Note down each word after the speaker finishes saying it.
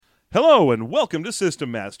Hello and welcome to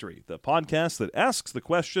System Mastery, the podcast that asks the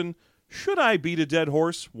question, should I beat a dead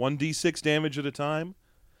horse 1d6 damage at a time?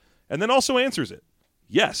 And then also answers it.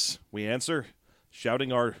 Yes, we answer,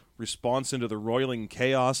 shouting our response into the roiling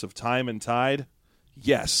chaos of time and tide.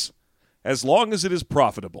 Yes, as long as it is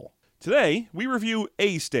profitable. Today, we review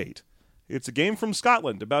A-State. It's a game from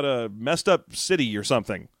Scotland about a messed up city or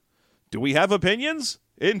something. Do we have opinions?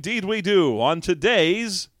 Indeed we do, on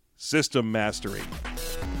today's System Mastery.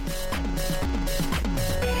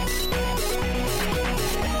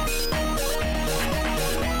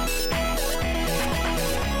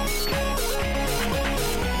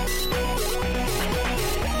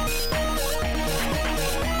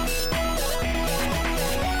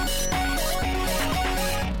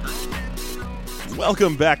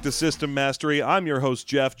 Welcome back to System Mastery. I'm your host,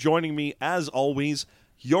 Jeff. Joining me, as always,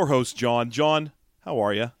 your host, John. John, how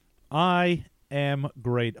are you? I am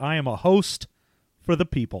great. I am a host for the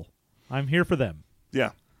people. I'm here for them.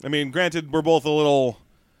 Yeah. I mean, granted, we're both a little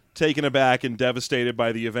taken aback and devastated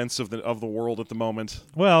by the events of the world at the moment.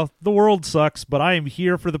 Well, the world sucks, but I am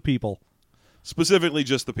here for the people. Specifically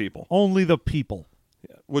just the people. Only the people.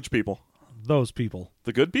 Yeah. Which people? Those people.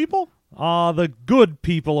 The good people? The good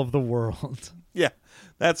people of the world. Yeah,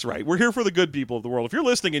 that's right. We're here for the good people of the world. If you're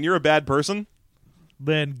listening and you're a bad person,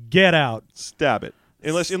 Then get out. stab it.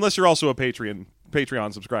 Unless you're also a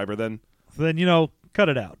Patreon subscriber, then Then, cut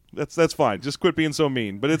it out. that's fine. Just quit being so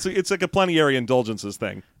mean. But it's like a plenary indulgences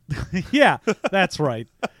thing. Yeah, that's right.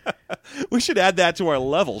 We should add that to our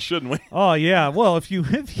level, shouldn't we? Oh, yeah. Well, if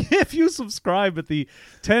you subscribe at the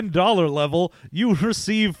 $10 level, you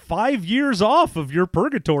receive 5 years off of your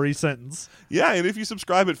purgatory sentence. Yeah, and if you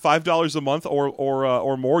subscribe at $5 a month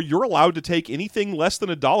or more, you're allowed to take anything less than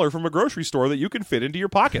 $1 from a grocery store that you can fit into your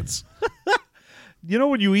pockets. You know,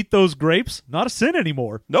 when you eat those grapes, not a sin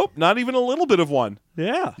anymore. Nope, not even a little bit of one.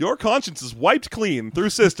 Yeah. Your conscience is wiped clean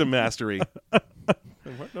through System Mastery. I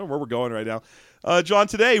don't know where we're going right now. John,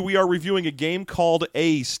 today we are reviewing a game called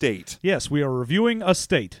A-State. Yes, we are reviewing a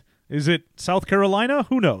state. Is it South Carolina?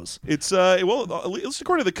 Who knows? It's, at least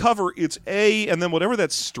according to the cover, it's A, and then whatever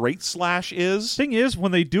that straight slash is. Thing is,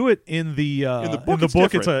 when they do it in the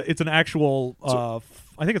book, it's an actual.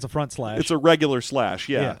 I think it's a front slash. It's a regular slash,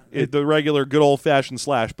 yeah. Yeah. The regular good old-fashioned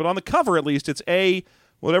slash. But on the cover, at least, it's A,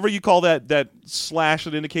 whatever you call that slash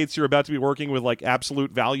that indicates you're about to be working with, like,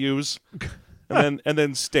 absolute values, and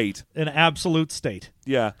then state. An absolute state.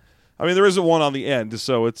 Yeah. I mean, there isn't one on the end,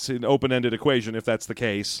 so it's an open-ended equation if that's the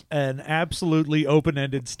case. An absolutely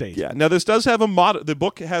open-ended state. Yeah. Now, this does have the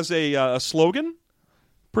book has a slogan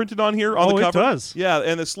printed on here on the cover. It does. Yeah,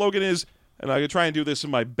 and the slogan is, and I could try and do this in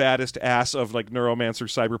my baddest ass of, like, neuromancer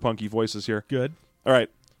cyberpunky voices here. Good. All right.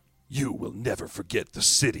 You will never forget the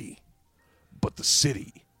city, but the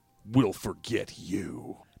city will forget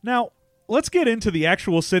you. Now, let's get into the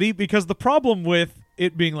actual city, because the problem with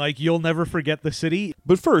it being like, you'll never forget the city.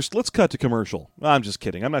 But first, let's cut to commercial. I'm just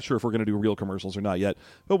kidding. I'm not sure if we're going to do real commercials or not yet,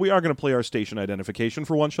 but we are going to play our station identification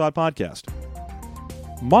for One Shot Podcast.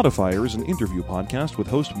 Modifier is an interview podcast with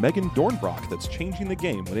host Megan Dornbrock that's changing the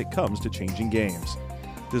game when it comes to changing games.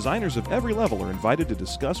 Designers of every level are invited to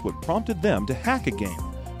discuss what prompted them to hack a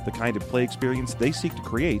game, the kind of play experience they seek to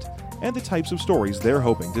create, and the types of stories they're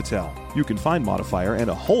hoping to tell. You can find Modifier and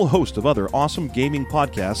a whole host of other awesome gaming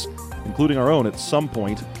podcasts, including our own at some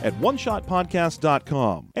point, at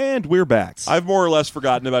oneshotpodcast.com. And we're back. I've more or less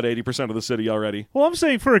forgotten about 80% of the city already. Well, I'm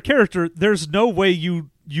saying for a character, there's no way you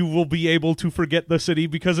will be able to forget the city,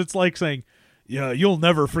 because it's like saying, yeah, you'll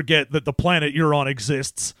never forget that the planet you're on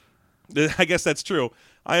exists. I guess that's true.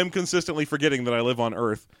 I am consistently forgetting that I live on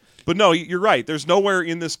Earth. But no, you're right. There's nowhere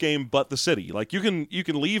in this game but the city. Like, you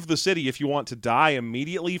can leave the city if you want to die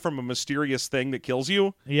immediately from a mysterious thing that kills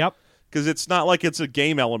you. Yep. Because it's not like it's a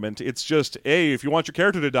game element. It's just, hey, if you want your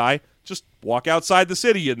character to die, just walk outside the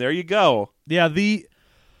city and there you go. Yeah, the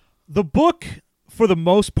book, for the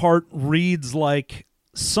most part, reads like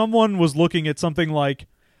someone was looking at something like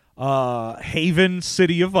Haven,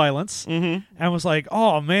 City of Violence, and was like,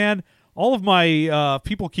 oh, man, all of my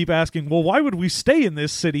people keep asking, well, why would we stay in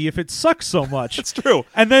this city if it sucks so much? It's true.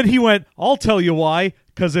 And then he went, I'll tell you why,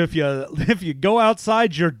 because if you go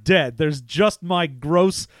outside, you're dead. There's just my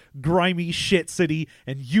gross, grimy shit city,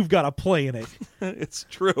 and you've got to play in it. It's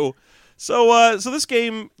true. So this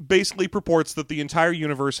game basically purports that the entire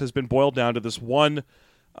universe has been boiled down to this one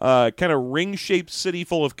kind of ring-shaped city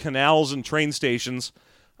full of canals and train stations,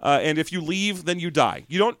 and if you leave, then you die.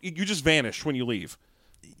 You just vanish when you leave.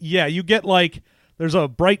 Yeah, you get like, there's a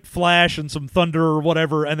bright flash and some thunder or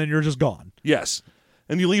whatever, and then you're just gone. Yes.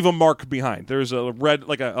 And you leave a mark behind. There's a red,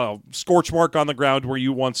 like a scorch mark on the ground where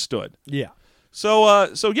you once stood. Yeah.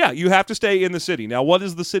 So yeah, you have to stay in the city. Now, what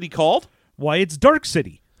is the city called? Why, it's Dark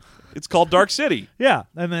City. It's called Dark City. Yeah,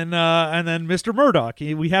 and then Mr. Murdoch,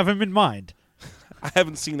 we have him in mind. I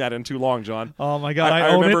haven't seen that in too long, John. Oh my God, I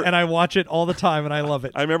own it and I watch it all the time and I love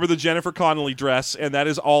it. I remember the Jennifer Connelly dress, and that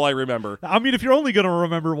is all I remember. I mean, if you're only going to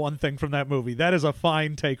remember one thing from that movie, that is a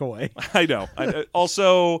fine takeaway. I know.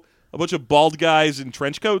 Also, a bunch of bald guys in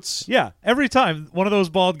trench coats. Yeah, every time one of those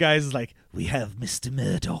bald guys is like, "We have Mr.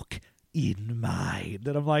 Murdoch in mind,"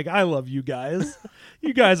 and I'm like, I love you guys.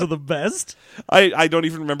 You guys are the best. I don't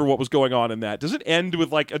even remember what was going on in that. Does it end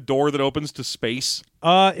with like a door that opens to space?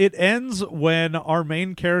 It ends when our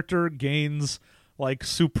main character gains like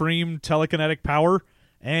supreme telekinetic power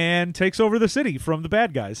and takes over the city from the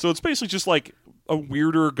bad guys. So it's basically just like a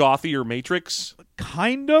weirder, gothier Matrix.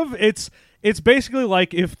 Kind of. It's basically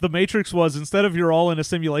like if the Matrix was, instead of you're all in a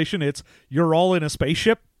simulation, it's you're all in a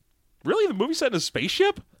spaceship. Really? The movie set in a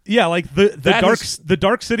spaceship? Yeah, like the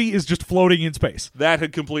dark city is just floating in space. That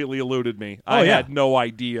had completely eluded me. Oh, I yeah. had no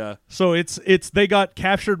idea. So it's they got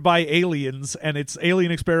captured by aliens, and it's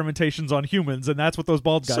alien experimentations on humans, and that's what those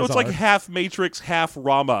bald guys are. So it's like half Matrix, half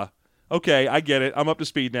Rama. Okay, I get it. I'm up to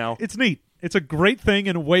speed now. It's neat. It's a great thing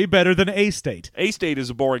and way better than A State. A State is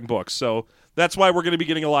a boring book, so that's why we're going to be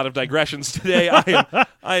getting a lot of digressions today.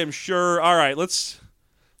 I am sure. All right, let's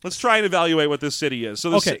try and evaluate what this city is.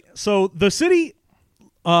 So so the city,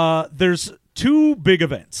 there's two big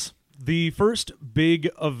events. The first big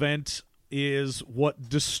event is what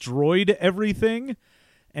destroyed everything,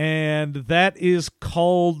 and that is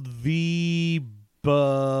called the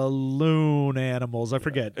balloon animals. I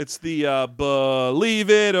forget. It's the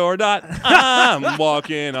Believe It or Not, I'm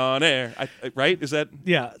walking on air. Right? Is that?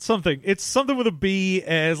 Yeah, something. It's something with a B,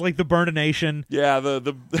 as like the Burnination. Yeah,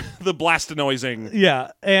 the blastanoising.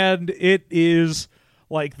 Yeah, and it is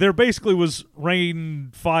like there basically was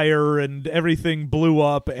rain, fire, and everything blew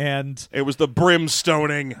up, and it was the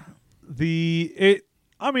brimstoning.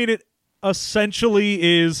 It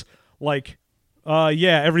essentially is like,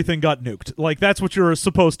 everything got nuked. Like that's what you're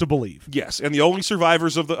supposed to believe. Yes, and the only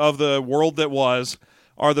survivors of the world that was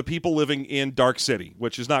are the people living in Dark City,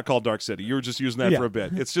 which is not called Dark City. You were just using that for a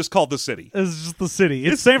bit. It's just called the city. It's just the city.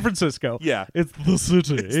 It's San Francisco. Yeah, it's the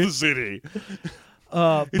city. It's the city.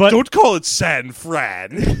 But don't call it San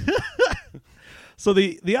Fran. So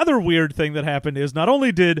the other weird thing that happened is not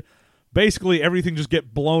only did basically everything just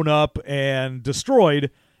get blown up and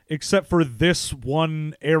destroyed, except for this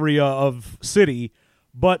one area of city,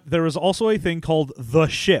 but there is also a thing called the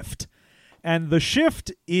Shift. And the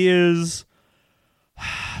Shift is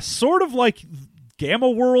sort of like Gamma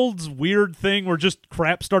World's weird thing where just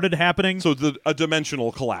crap started happening. So a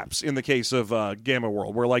dimensional collapse in the case of Gamma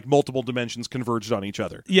World, where like multiple dimensions converged on each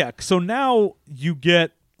other. Yeah, so now you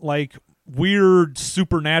get like weird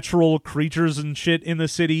supernatural creatures and shit in the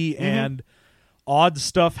city, and odd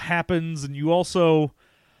stuff happens, and you also,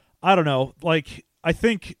 I don't know, like I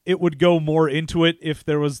think it would go more into it if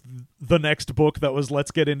there was the next book that was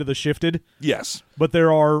Let's Get Into the Shifted. Yes. But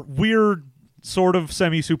there are weird sort of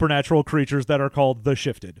semi-supernatural creatures that are called the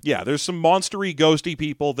Shifted. Yeah, there's some monstery, ghosty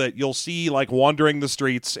people that you'll see like wandering the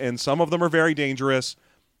streets, and some of them are very dangerous,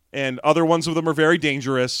 and other ones of them are very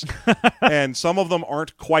dangerous, and some of them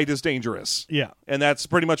aren't quite as dangerous. Yeah. And that's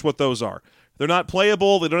pretty much what those are. They're not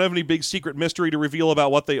playable, they don't have any big secret mystery to reveal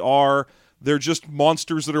about what they are. They're just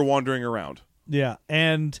monsters that are wandering around. Yeah,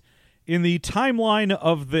 and in the timeline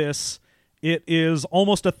of this, it is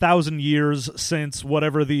almost 1,000 years since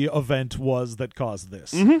whatever the event was that caused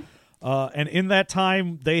this. And in that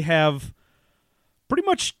time, they have pretty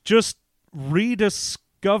much just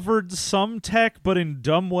rediscovered some tech, but in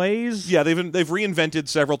dumb ways. Yeah, they've reinvented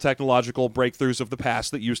several technological breakthroughs of the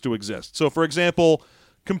past that used to exist. So, for example,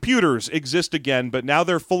 computers exist again, but now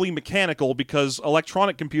they're fully mechanical because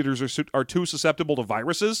electronic computers are too susceptible to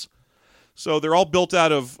viruses. So they're all built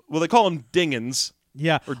out of, well, they call them dingens.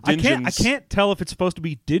 Yeah, or dingens. I can't tell if it's supposed to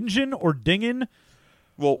be dingen or dingen.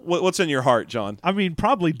 Well, what's in your heart, John? I mean,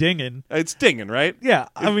 probably dingen. It's dingen, right? Yeah,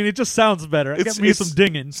 I mean, it just sounds better. Get me some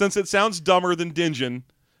dingens. Since it sounds dumber than dingen,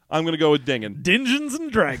 I'm going to go with dingen. Dingens and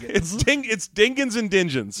dragons. It's dingens and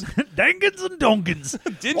dingens. Dingens and donkins.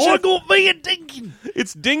 I got me a dinkin.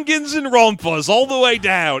 It's dingens and rompas all the way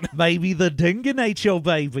down. Maybe the dinkin ate your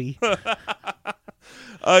baby.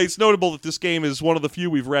 It's notable that this game is one of the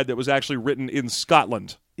few we've read that was actually written in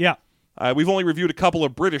Scotland. Yeah. We've only reviewed a couple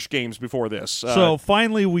of British games before this. So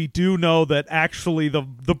finally, we do know that actually the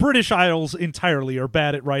British Isles entirely are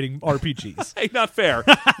bad at writing RPGs. Hey, not fair.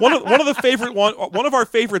 one of our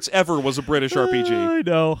favorites ever was a British RPG. I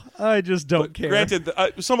know. I just don't care. Granted,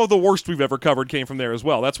 some of the worst we've ever covered came from there as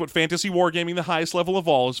well. That's what Fantasy Wargaming, the highest level of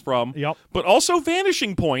all, is from. Yep. But also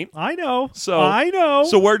Vanishing Point. I know. I know.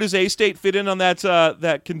 So where does A-State fit in on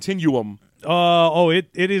that continuum?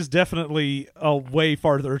 It is definitely way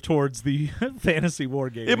farther towards the fantasy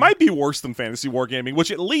wargaming. It might be worse than Fantasy Wargaming, which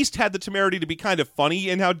at least had the temerity to be kind of funny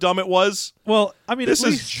in how dumb it was. Well, I mean, this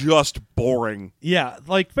is just boring. Yeah,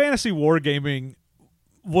 like Fantasy Wargaming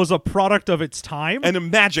was a product of its time, and a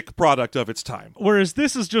magic product of its time. Whereas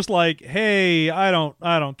this is just like, hey, I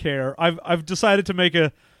don't care. I've decided to make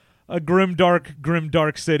a grim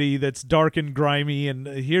dark city that's dark and grimy, and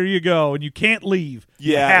here you go, and you can't leave.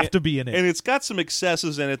 Yeah, you have to be in it. And it's got some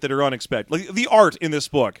excesses in it that are unexpected. Like the art in this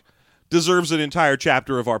book deserves an entire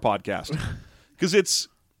chapter of our podcast. Because it's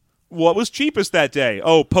what was cheapest that day.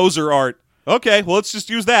 Oh, poser art. Okay, well, let's just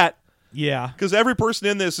use that. Yeah. Because every person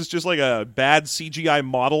in this is just like a bad CGI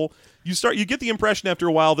model. You get the impression after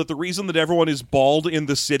a while that the reason that everyone is bald in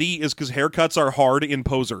the city is because haircuts are hard in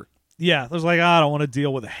Poser. Yeah, there's like, I don't want to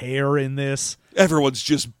deal with hair in this. Everyone's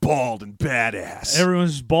just bald and badass.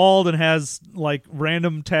 Everyone's bald and has like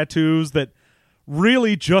random tattoos that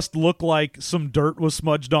really just look like some dirt was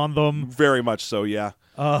smudged on them. Very much so, yeah.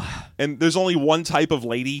 And there's only one type of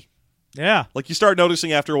lady. Yeah. Like you start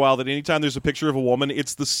noticing after a while that anytime there's a picture of a woman,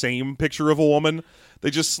 it's the same picture of a woman. They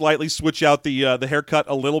just slightly switch out the haircut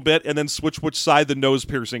a little bit and then switch which side the nose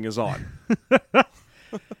piercing is on.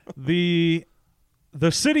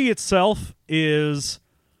 The city itself is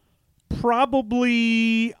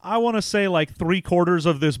probably, I want to say, like 3/4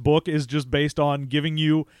 of this book is just based on giving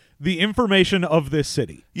you the information of this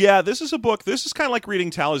city. Yeah, this is a book. This is kind of like reading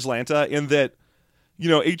Talislanta in that,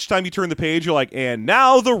 each time you turn the page, you're like, and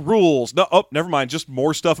now the rules. No, never mind. Just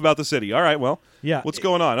more stuff about the city. All right, well, yeah. What's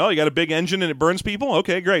going on? Oh, you got a big engine and it burns people?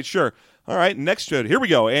 Okay, great, sure. All right, next, here we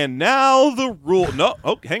go. And now the rule. No,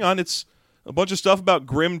 hang on. It's a bunch of stuff about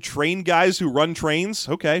grim train guys who run trains.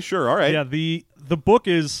 Okay, sure, all right. Yeah, the book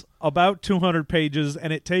is about 200 pages,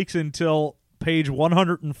 and it takes until page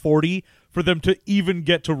 140 for them to even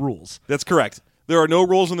get to rules. That's correct. There are no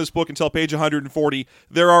rules in this book until page 140.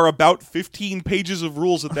 There are about 15 pages of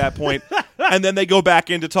rules at that point, and then they go back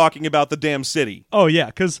into talking about the damn city. Oh, yeah,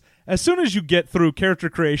 because as soon as you get through character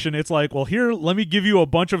creation, it's like, well, here, let me give you a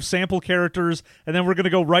bunch of sample characters, and then we're going to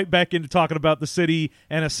go right back into talking about the city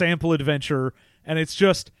and a sample adventure, and it's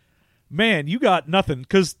just, man, you got nothing,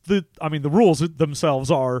 because the rules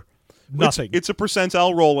themselves are nothing. It's a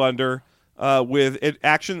percentile roll under with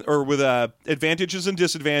action or with advantages and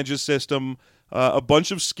disadvantages system, a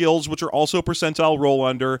bunch of skills which are also percentile roll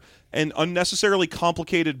under, an unnecessarily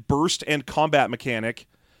complicated burst and combat mechanic.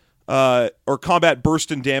 Or combat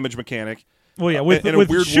burst and damage mechanic. Well, yeah, with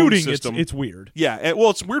weird shooting, it's weird. Yeah,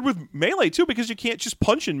 it's weird with melee, too, because you can't just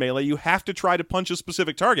punch in melee. You have to try to punch a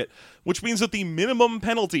specific target, which means that the minimum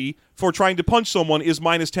penalty for trying to punch someone is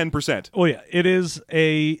minus 10%. Oh, yeah, it's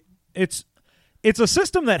a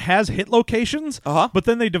system that has hit locations, but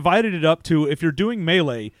then they divided it up to, if you're doing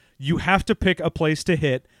melee, you have to pick a place to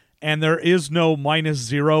hit, and there is no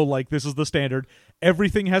 -0, like this is the standard.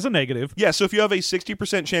 Everything has a negative. Yeah, so if you have a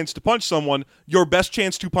 60% chance to punch someone, your best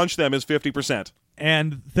chance to punch them is 50%.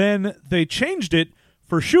 And then they changed it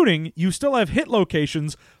for shooting. You still have hit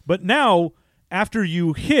locations, but now, after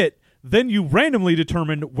you hit, then you randomly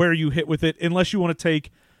determine where you hit with it, unless you want to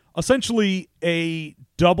take essentially a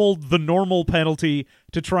double the normal penalty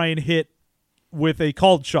to try and hit with a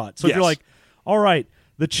called shot. So if you're like, all right,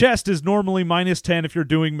 the chest is normally -10 if you're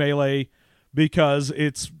doing melee, because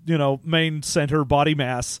it's, main center body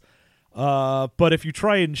mass. But if you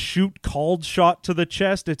try and shoot called shot to the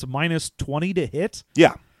chest, it's -20 to hit.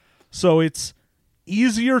 Yeah. So it's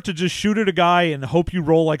easier to just shoot at a guy and hope you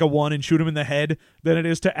roll like a 1 and shoot him in the head than it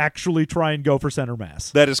is to actually try and go for center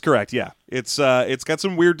mass. That is correct, yeah. It's got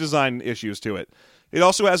some weird design issues to it. It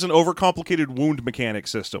also has an overcomplicated wound mechanic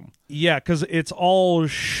system. Yeah, because it's all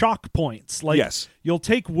shock points. Like, yes. You'll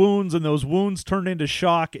take wounds, and those wounds turn into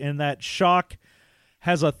shock, and that shock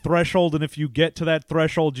has a threshold, and if you get to that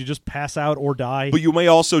threshold, you just pass out or die. But you may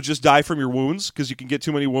also just die from your wounds, because you can get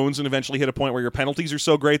too many wounds and eventually hit a point where your penalties are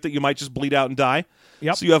so great that you might just bleed out and die.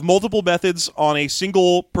 Yep. So you have multiple methods on a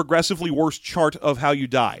single progressively worse chart of how you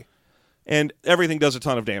die. And everything does a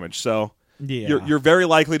ton of damage, so... Yeah. You're very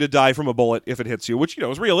likely to die from a bullet if it hits you, which,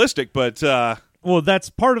 is realistic, but... Well, that's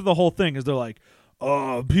part of the whole thing, is they're like,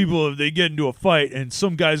 oh, people, if they get into a fight and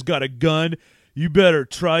some guy's got a gun, you better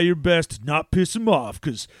try your best to not piss him off,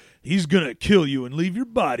 because he's gonna kill you and leave your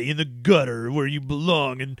body in the gutter where you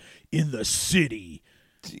belong in the city.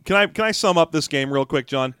 Can I sum up this game real quick,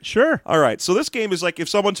 John? Sure. All right. So this game is like if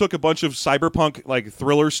someone took a bunch of cyberpunk like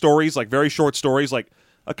thriller stories, like very short stories, like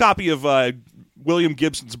a copy of William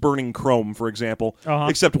Gibson's Burning Chrome, for example,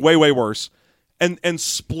 except way, way worse, and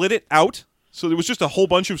split it out. So there was just a whole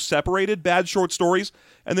bunch of separated bad short stories,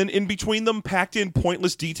 and then in between them packed in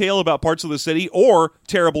pointless detail about parts of the city or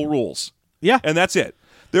terrible rules. Yeah. And that's it.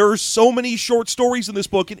 There are so many short stories in this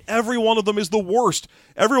book, and every one of them is the worst.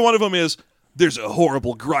 Every one of them is, there's a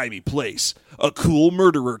horrible, grimy place. A cool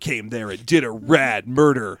murderer came there and did a rad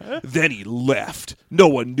murder. Then he left. No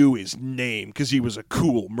one knew his name because he was a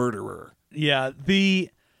cool murderer. Yeah,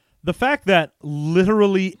 the fact that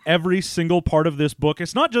literally every single part of this book,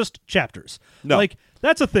 it's not just chapters. No. Like,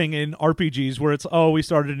 that's a thing in RPGs where it's, we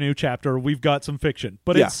started a new chapter, we've got some fiction.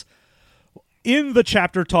 But it's in the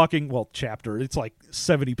chapter it's like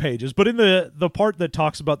 70 pages, but in the part that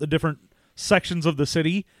talks about the different sections of the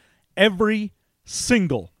city, every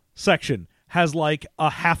single section has like a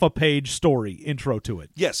half a page story intro to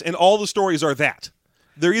it. Yes, and all the stories are that.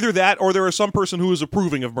 They're either that or there is some person who is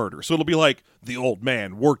approving of murder. So it'll be like, the old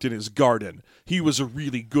man worked in his garden. He was a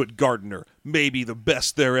really good gardener, maybe the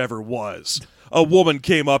best there ever was. A woman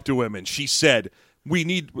came up to him and she said,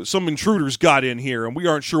 some intruders got in here and we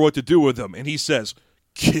aren't sure what to do with them. And he says,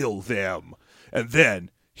 kill them. And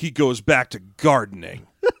then he goes back to gardening.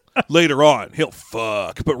 Later on, he'll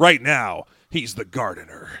fuck. But right now, he's the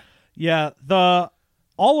gardener. Yeah,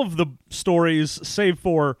 all of the stories, save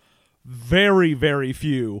for very, very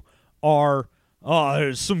few, are,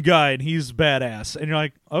 there's some guy and he's badass. And you're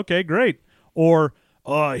like, okay, great. Or,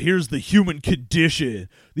 here's the human condition.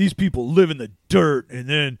 These people live in the dirt and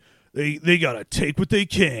then they gotta take what they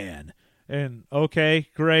can. And, okay,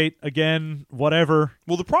 great. Again, whatever.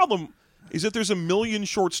 Well, the problem is that there's a million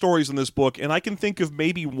short stories in this book, and I can think of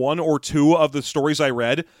maybe one or two of the stories I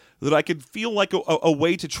read that I could feel like a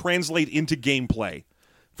way to translate into gameplay.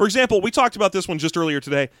 For example, we talked about this one just earlier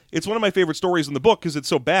today. It's one of my favorite stories in the book because it's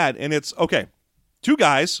so bad, and it's, okay, two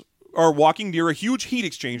guys are walking near a huge heat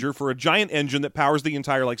exchanger for a giant engine that powers the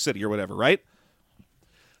entire like city or whatever, right?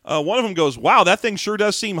 One of them goes, wow, that thing sure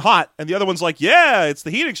does seem hot, and the other one's like, yeah, it's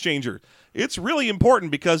the heat exchanger. It's really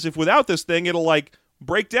important because if without this thing, it'll like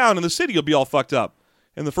break down and the city will be all fucked up.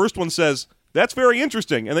 And the first one says, that's very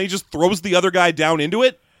interesting. And then he just throws the other guy down into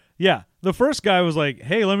it. Yeah. The first guy was like,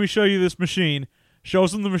 hey, let me show you this machine.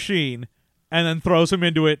 Shows him the machine and then throws him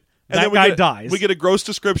into it. And that guy dies. We get a gross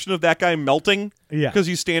description of that guy melting because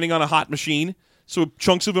he's standing on a hot machine. So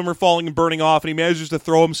chunks of him are falling and burning off, and he manages to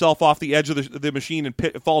throw himself off the edge of the machine and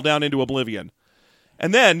fall down into oblivion.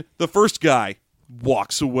 And then the first guy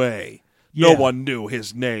walks away. Yeah. No one knew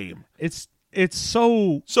his name. It's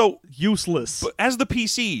so useless. But as the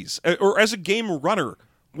PCs, or as a game runner,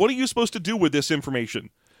 what are you supposed to do with this information?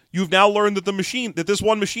 You've now learned that this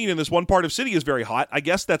one machine in this one part of city is very hot. I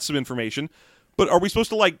guess that's some information. But are we supposed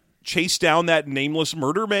to, like, chase down that nameless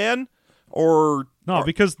murder man? Or no,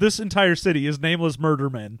 because this entire city is nameless murder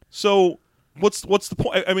men. So what's the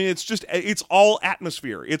point? I mean, it's all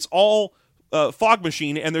atmosphere. It's all fog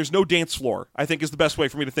machine, and there's no dance floor, I think is the best way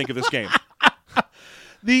for me to think of this game.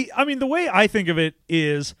 The way I think of it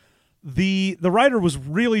is the writer was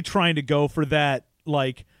really trying to go for that,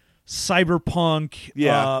 like, cyberpunk,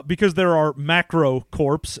 because there are macro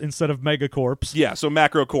corps instead of megacorps. Yeah, so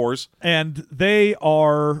macro cores. And they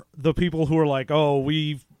are the people who are like,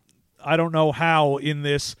 I don't know how in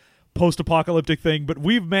this post-apocalyptic thing, but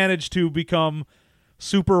we've managed to become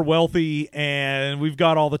super wealthy and we've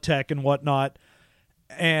got all the tech and whatnot.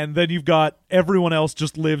 And then you've got everyone else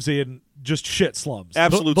just lives in just shit slums.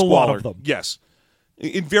 Absolute the squalor. lot of them. Yes.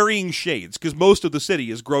 In varying shades, because most of the city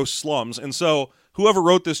is gross slums. And so whoever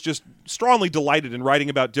wrote this just strongly delighted in writing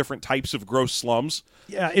about different types of gross slums.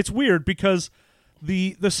 Yeah, it's weird because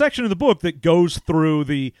the section of the book that goes through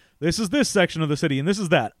this is this section of the city and this is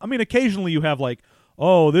that. I mean, occasionally you have like,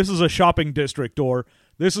 this is a shopping district or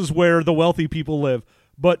this is where the wealthy people live.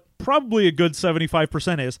 But probably a good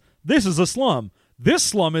 75% is, this is a slum. This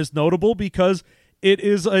slum is notable because it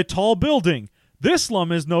is a tall building. This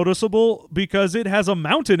slum is noticeable because it has a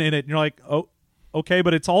mountain in it. And you're like, oh, okay,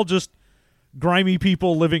 but it's all just grimy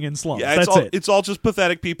people living in slums. Yeah, That's it. It's all just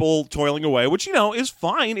pathetic people toiling away, which, is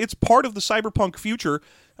fine. It's part of the cyberpunk future.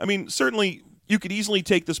 I mean, certainly you could easily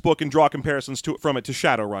take this book and draw comparisons from it to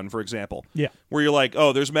Shadowrun, for example. Yeah. Where you're like,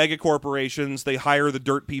 there's mega corporations. They hire the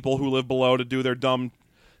dirt people who live below to do their dumb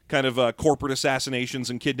kind of corporate assassinations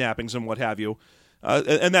and kidnappings and what have you.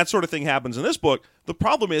 And that sort of thing happens in this book. The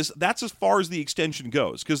problem is that's as far as the extension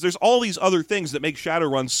goes, because there's all these other things that make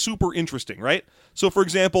Shadowrun super interesting, right? So, for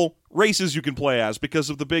example, races you can play as because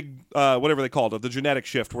of the big, whatever they called it, the genetic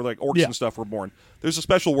shift where like orcs and stuff were born. There's a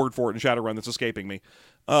special word for it in Shadowrun that's escaping me.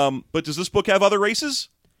 But does this book have other races?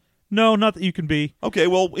 No, not that you can be. Okay,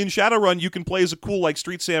 well, in Shadowrun, you can play as a cool, like,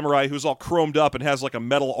 street samurai who's all chromed up and has, like, a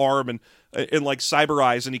metal arm and like, cyber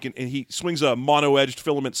eyes, and he swings a mono-edged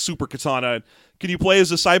filament super katana. Can you play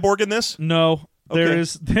as a cyborg in this? No. Okay.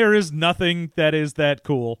 There is nothing that is that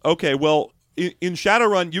cool. Okay, well, in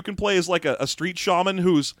Shadowrun, you can play as, like, a street shaman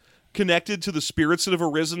who's connected to the spirits that have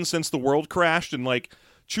arisen since the world crashed, and, like,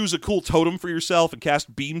 choose a cool totem for yourself and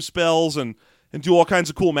cast beam spells and do all kinds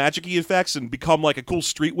of cool magic-y effects and become like a cool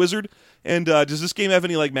street wizard. And does this game have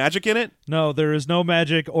any like magic in it? No, there is no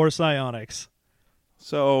magic or psionics.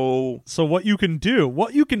 So what you can do,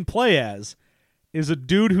 what you can play as, is a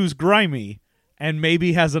dude who's grimy and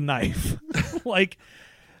maybe has a knife. like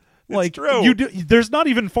true. There's not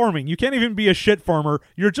even farming. You can't even be a shit farmer.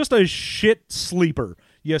 You're just a shit sleeper.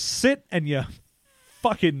 You sit and you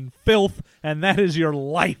fucking filth, and that is your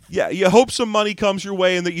life. Yeah, you hope some money comes your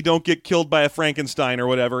way and that you don't get killed by a Frankenstein or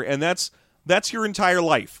whatever, and that's your entire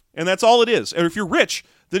life. And that's all it is. And if you're rich,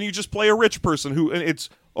 then you just play a rich person who, and it's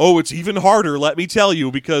even harder, let me tell you,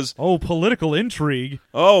 because political intrigue.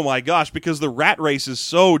 Oh my gosh, because the rat race is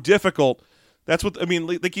so difficult. That's what, I mean,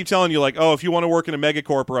 they keep telling you, like, if you want to work in a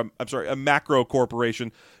megacorp or, a macro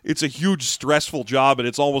corporation, it's a huge, stressful job, and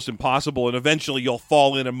it's almost impossible, and eventually you'll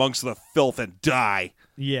fall in amongst the filth and die.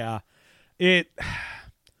 Yeah.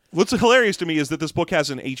 What's hilarious to me is that this book has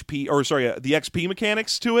the XP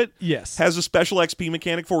mechanics to it. Yes. Has a special XP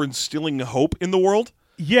mechanic for instilling hope in the world.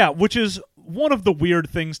 Yeah, which is one of the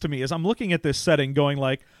weird things to me, is I'm looking at this setting going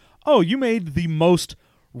like, you made the most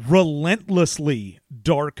relentlessly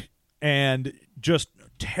dark and just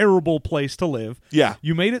terrible place to live. Yeah.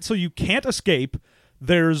 You made it so you can't escape.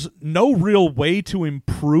 There's no real way to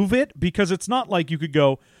improve it, because it's not like you could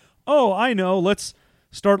go, I know, let's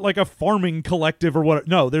start like a farming collective or what.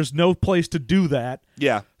 No, there's no place to do that.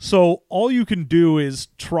 Yeah. So all you can do is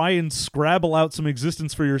try and scrabble out some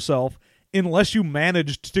existence for yourself, unless you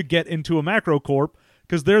managed to get into a macro corp,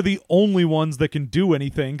 because they're the only ones that can do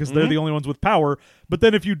anything, because they're the only ones with power. But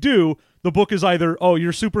then if you do, the book is either,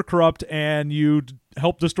 you're super corrupt and you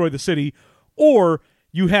help destroy the city, or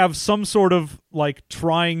you have some sort of like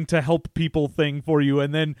trying to help people thing for you,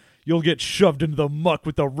 and then you'll get shoved into the muck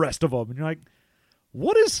with the rest of them. And you're like,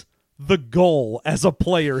 what is the goal as a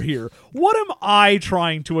player here? What am I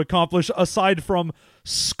trying to accomplish aside from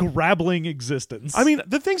scrabbling existence? I mean,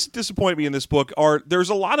 the things that disappoint me in this book are there's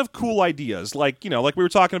a lot of cool ideas, like like we were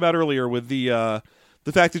talking about earlier with the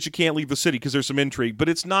fact that you can't leave the city because there's some intrigue, but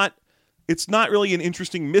it's not really an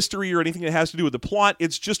interesting mystery or anything that has to do with the plot.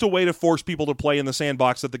 It's just a way to force people to play in the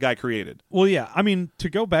sandbox that the guy created. Well, yeah. I mean, to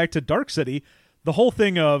go back to Dark City, the whole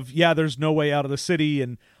thing of, there's no way out of the city,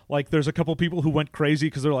 and like there's a couple people who went crazy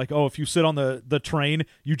because they're like, if you sit on the train,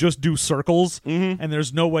 you just do circles, and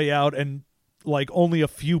there's no way out, and like only a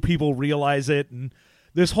few people realize it, and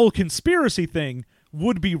this whole conspiracy thing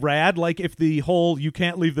would be rad, like if the whole you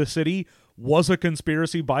can't leave the city was a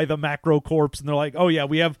conspiracy by the macro corps, and they're like,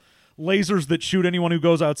 we have lasers that shoot anyone who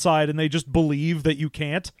goes outside, and they just believe that you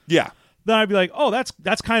can't. Yeah. Then I'd be like,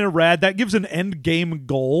 that's kind of rad. That gives an end game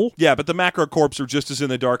goal. Yeah, but the macro corps are just as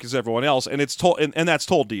in the dark as everyone else, and it's told, and that's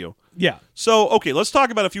told to you. Yeah. So, okay, let's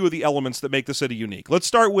talk about a few of the elements that make the city unique. Let's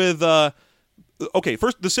start with,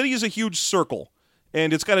 first, the city is a huge circle,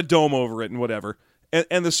 and it's got a dome over it and whatever.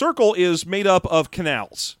 And the circle is made up of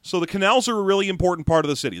canals. So the canals are a really important part of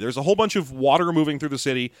the city. There's a whole bunch of water moving through the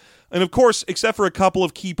city. And of course, except for a couple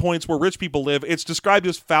of key points where rich people live, it's described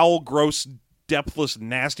as foul, gross, depthless,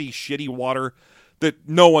 nasty, shitty water that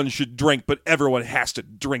no one should drink, but everyone has to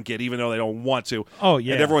drink it even though they don't want to. Oh,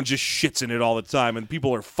 yeah. And everyone just shits in it all the time, and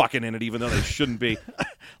people are fucking in it even though they shouldn't be.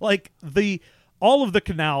 Like, all of the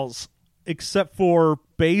canals, except for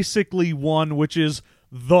basically one, which is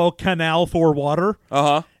the canal for water,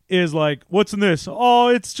 is like, what's in this?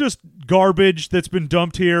 It's just garbage that's been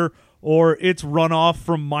dumped here, or it's runoff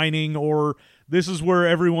from mining, or this is where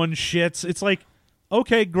everyone shits. It's like,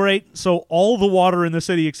 okay, great. So all the water in the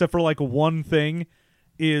city, except for like one thing,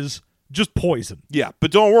 is just poison. Yeah,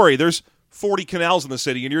 but don't worry. There's 40 canals in the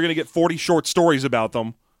city, and you're going to get 40 short stories about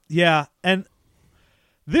them. Yeah, and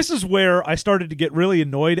this is where I started to get really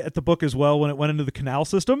annoyed at the book as well when it went into the canal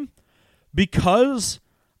system, because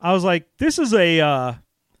I was like, this is a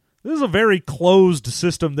very closed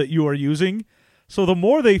system that you are using. So the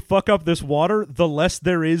more they fuck up this water, the less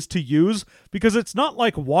there is to use, because it's not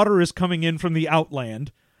like water is coming in from the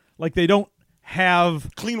outland. Like, they don't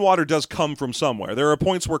have... Clean water does come from somewhere. There are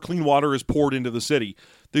points where clean water is poured into the city.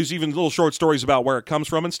 There's even little short stories about where it comes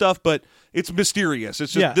from and stuff, but it's mysterious.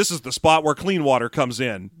 It's just, this is the spot where clean water comes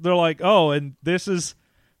in. They're like, oh, and this is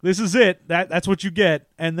it. That's what you get.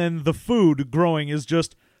 And then the food growing is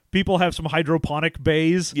just, people have some hydroponic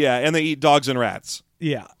bays. Yeah, and they eat dogs and rats.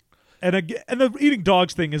 Yeah. And the eating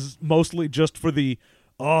dogs thing is mostly just for the,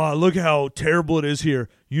 oh, look how terrible it is here.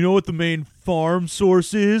 You know what the main farm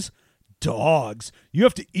source is? Dogs. You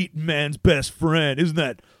have to eat man's best friend. Isn't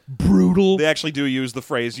that brutal? They actually do use the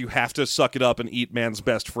phrase, you have to suck it up and eat man's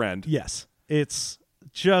best friend. Yes. It's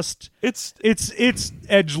just... It's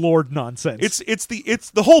edgelord nonsense. It's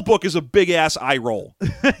the whole book is a big-ass eye roll.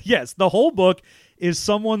 Yes, the whole book is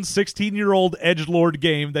someone's 16-year-old edgelord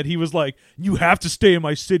game that he was like, you have to stay in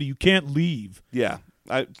my city. You can't leave. Yeah.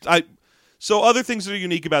 So other things that are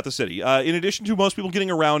unique about the city, in addition to most people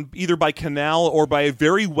getting around either by canal or by a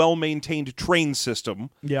very well-maintained train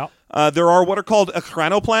system, yeah, there are what are called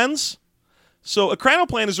acranoplans. So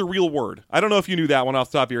acranoplan is a real word. I don't know if you knew that one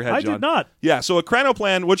off the top of your head, John. I did not. Yeah, so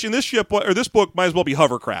acranoplan, which in this book might as well be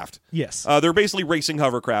hovercraft. Yes. They're basically racing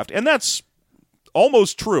hovercraft, and that's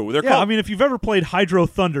almost true. I mean, if you've ever played Hydro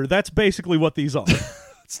Thunder, that's basically what these are.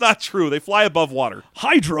 It's not true. They fly above water.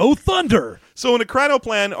 Hydro Thunder! So an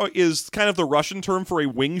acranoplan is kind of the Russian term for a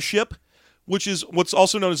wing ship, which is what's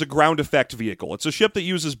also known as a ground effect vehicle. It's a ship that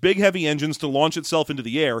uses big, heavy engines to launch itself into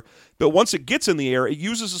the air, but once it gets in the air, it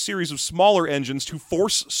uses a series of smaller engines to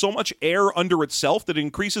force so much air under itself that it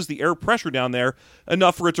increases the air pressure down there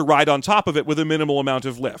enough for it to ride on top of it with a minimal amount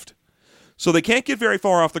of lift. So they can't get very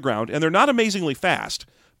far off the ground, and they're not amazingly fast,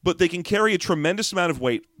 but they can carry a tremendous amount of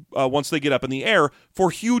weight once they get up in the air for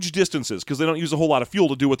huge distances because they don't use a whole lot of fuel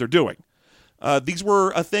to do what they're doing. These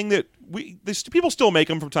were a thing that people still make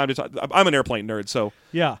them from time to time. I'm an airplane nerd, so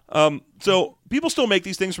yeah. So people still make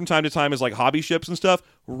these things from time to time as like hobby ships and stuff.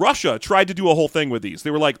 Russia tried to do a whole thing with these. They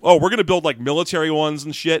were like, "Oh, we're going to build like military ones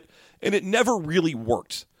and shit," and it never really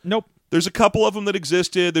worked. Nope. There's a couple of them that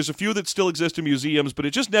existed. There's a few that still exist in museums, but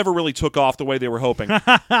it just never really took off the way they were hoping.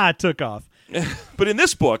 Took off. But in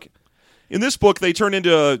this book, they turn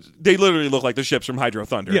into they literally look like the ships from Hydro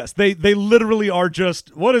Thunder. Yes, they literally are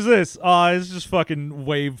just, what is this? It's just fucking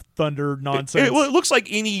wave thunder nonsense. It looks like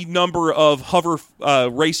any number of hover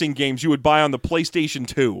racing games you would buy on the PlayStation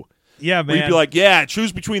 2. Yeah, man. Where you'd be like, yeah,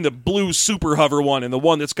 choose between the blue super hover one and the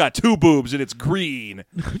one that's got two boobs and it's green.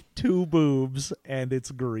 Two boobs and it's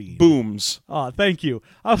green. Booms. Oh, thank you.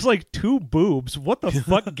 I was like, two boobs? What the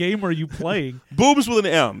fuck game are you playing? Booms with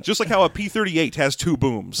an M, just like how a P-38 has two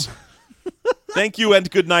booms. Thank you and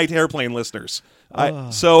good night, airplane listeners.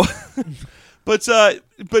 But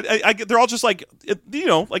they're all just like,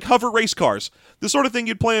 like hover race cars. The sort of thing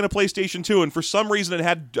you'd play on a PlayStation 2, and for some reason it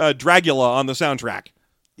had Dragula on the soundtrack.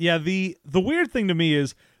 Yeah, the weird thing to me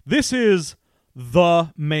is this is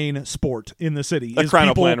the main sport in the city.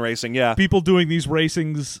 Acranoplan racing, yeah. People doing these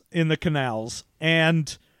racings in the canals.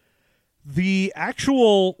 And the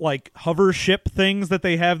actual like hover ship things that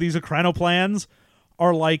they have, these acranoplans,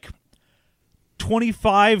 are like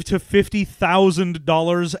 $25,000 to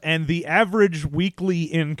 $50,000, and the average weekly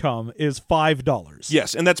income is $5.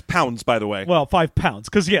 Yes, and that's pounds, by the way. Well, £5,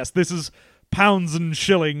 because yes, this is pounds and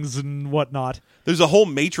shillings and whatnot. There's a whole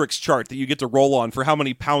matrix chart that you get to roll on for how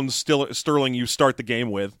many pounds sterling you start the game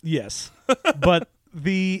with. Yes, but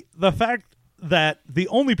the fact that the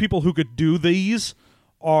only people who could do these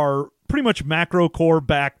are pretty much macro core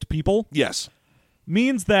backed people. Yes,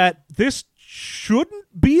 means that this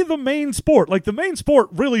shouldn't be the main sport. Like, the main sport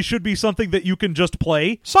really should be something that you can just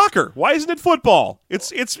play. Soccer. Why isn't it football?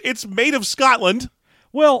 It's made of Scotland.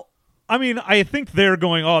 Well, I mean, I think they're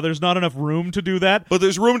going, oh, there's not enough room to do that. But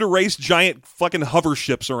there's room to race giant fucking hover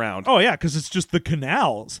ships around. Oh, yeah, because it's just the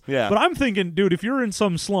canals. Yeah. But I'm thinking, dude, if you're in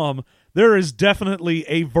some slum, there is definitely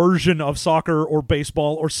a version of soccer or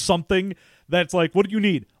baseball or something that's like, what do you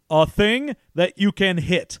need? A thing that you can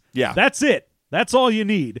hit. Yeah. That's it. That's all you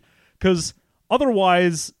need. Because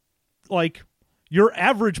otherwise, like, your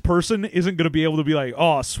average person isn't going to be able to be like,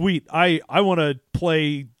 oh, sweet, I want to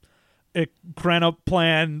play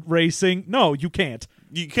Acranoplan racing. No, you can't.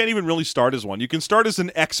 You can't even really start as one. You can start as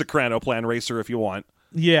an ex-Acranoplan racer if you want.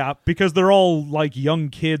 Yeah, because they're all like young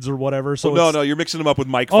kids or whatever. So no, you're mixing them up with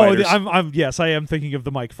Mike Fighters. Yes, I am thinking of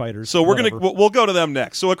the Mike Fighters. So we'll go to them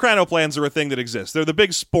next. So Acranoplans are a thing that exists. They're the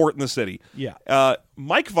big sport in the city. Yeah.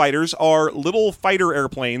 Mike Fighters are little fighter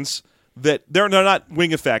airplanes that they're not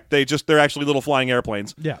wing effect. They're actually little flying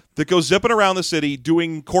airplanes. Yeah. That go zipping around the city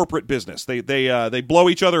doing corporate business. They blow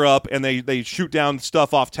each other up and they shoot down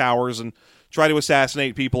stuff off towers and try to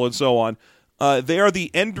assassinate people and so on. They are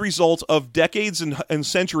the end result of decades and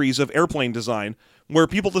centuries of airplane design, where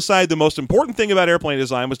people decide the most important thing about airplane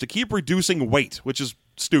design was to keep reducing weight, which is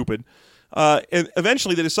stupid. And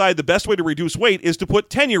eventually they decide the best way to reduce weight is to put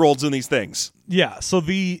 10-year-olds in these things. Yeah, so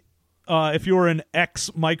if you're an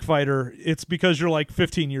ex-Mike fighter, it's because you're like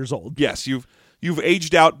 15 years old. Yes, you've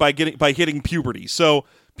aged out by hitting puberty. So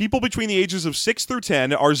people between the ages of 6 through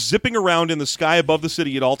 10 are zipping around in the sky above the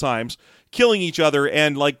city at all times, killing each other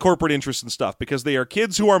and like corporate interests and stuff because they are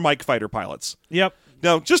kids who are Mike fighter pilots. Yep.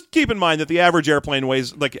 Now, just keep in mind that the average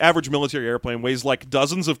military airplane weighs like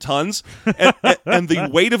dozens of tons, and the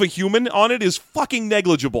weight of a human on it is fucking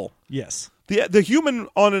negligible. Yes. The human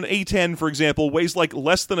on an A-10, for example, weighs like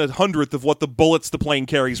less than 100th of what the bullets the plane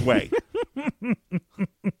carries weigh.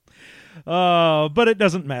 But it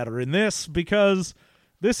doesn't matter in this because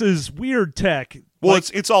this is weird tech. Well,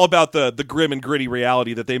 it's all about the grim and gritty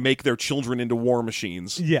reality that they make their children into war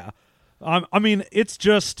machines. Yeah. I mean, it's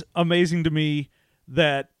just amazing to me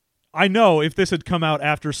that I know if this had come out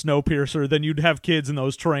after Snowpiercer, then you'd have kids in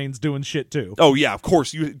those trains doing shit too. Oh, yeah, of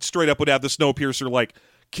course. You straight up would have the Snowpiercer, like,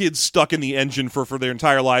 kids stuck in the engine for their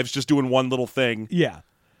entire lives just doing one little thing. Yeah.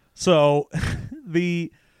 So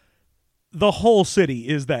the whole city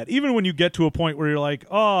is that. Even when you get to a point where you're like,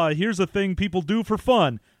 oh, here's a thing people do for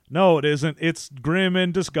fun. No, it isn't. It's grim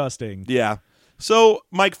and disgusting. Yeah. So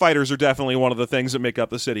Mike fighters are definitely one of the things that make up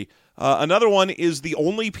the city. Another one is the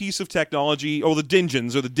only piece of technology, the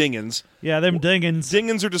Dingens or the Dingens. Yeah, them Dingens.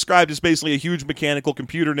 Dingens are described as basically a huge mechanical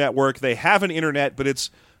computer network. They have an internet, but it's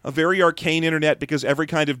a very arcane internet because every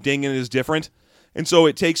kind of Dingen is different. And so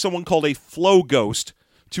it takes someone called a flow ghost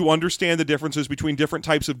to understand the differences between different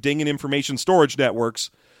types of Dingen information storage networks.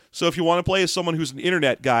 So if you want to play as someone who's an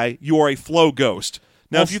internet guy, you are a flow ghost.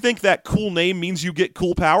 Now, if you think that cool name means you get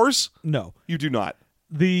cool powers, no, you do not.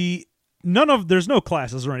 There's no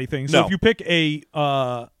classes or anything. So No. if you pick a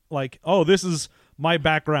this is my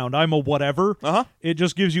background, I'm a whatever. It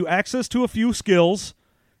just gives you access to a few skills,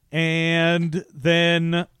 and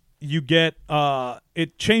then you get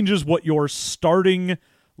it changes what your starting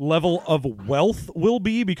level of wealth will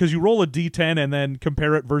be because you roll a d10 and then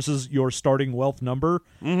compare it versus your starting wealth number.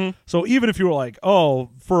 Mm-hmm. So even if you were like, oh,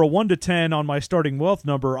 for a 1 to 10 on my starting wealth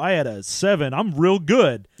number, I had a 7. I'm real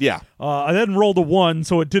good. Yeah. I then rolled a 1,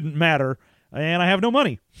 so it didn't matter, and I have no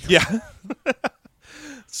money. Yeah.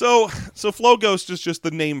 So Flow Ghost is just the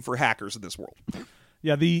name for hackers in this world.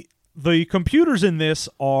 Yeah, the computers in this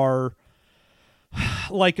are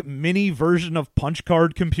like mini version of punch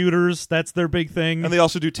card computers. That's their big thing. And they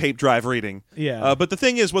also do tape drive reading. Yeah. But the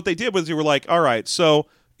thing is, what they did was they were like, all right, so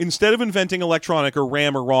instead of inventing electronic or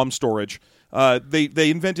RAM or ROM storage, they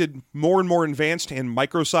invented more and more advanced and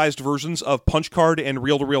micro-sized versions of punch card and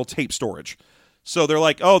reel-to-reel tape storage. So they're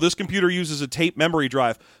like, oh, this computer uses a tape memory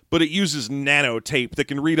drive, but it uses nanotape that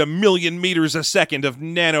can read 1,000,000 meters a second of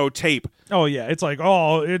nanotape. Oh, yeah. It's like,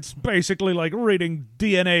 oh, it's basically like reading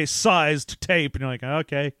DNA-sized tape. And you're like,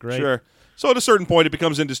 okay, great. Sure. So at a certain point, it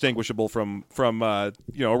becomes indistinguishable from a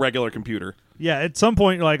regular computer. Yeah, at some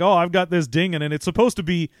point, you're like, oh, I've got this Dingen, and it's supposed to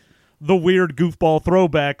be the weird goofball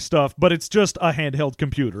throwback stuff, but it's just a handheld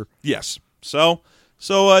computer. Yes. So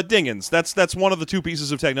Dingens, that's one of the two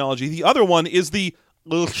pieces of technology. The other one is the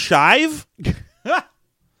Shive.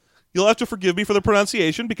 You'll have to forgive me for the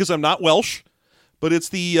pronunciation because I'm not Welsh, but it's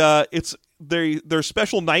their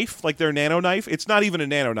special knife, like their nano knife. It's not even a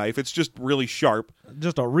nano knife; it's just really sharp.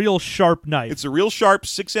 Just a real sharp knife. It's a real sharp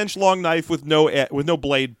 6-inch long knife with no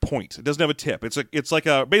blade point. It doesn't have a tip. It's like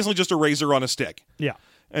basically just a razor on a stick. Yeah.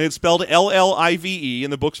 And it's spelled L-L-I-V-E,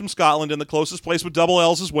 and the book's from Scotland, and the closest place with double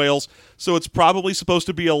L's is Wales, so it's probably supposed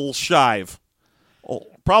to be a shive.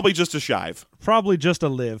 Probably just a shive. Probably just a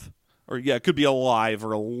live. Or, yeah, it could be a live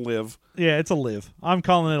or a live. Yeah, it's a live. I'm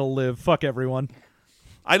calling it a live. Fuck everyone.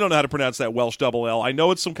 I don't know how to pronounce that Welsh double L. I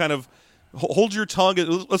know it's some kind of... Hold your tongue.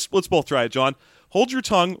 Let's both try it, John. Hold your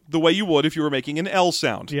tongue the way you would if you were making an L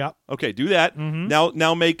sound. Yeah. Okay, do that. Mm-hmm.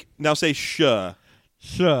 Now say sh.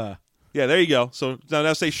 Sh. Yeah, there you go. So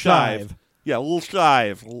now say shive. Yeah, a little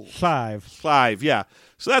shive. Shive, yeah.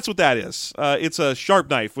 So that's what that is. It's a sharp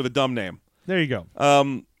knife with a dumb name. There you go.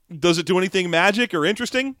 Does it do anything magic or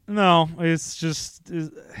interesting? No, it's just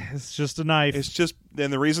a knife. It's just,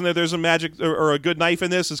 and the reason that there's a magic or a good knife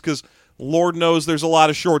in this is because Lord knows there's a lot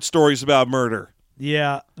of short stories about murder.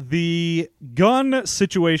 Yeah, the gun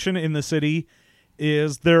situation in the city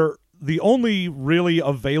is the only really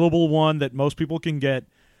available one that most people can get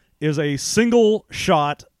is a single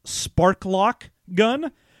shot spark lock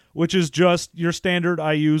gun, which is just your standard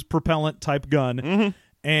I use propellant type gun.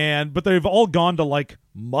 Mm-hmm. But they've all gone to like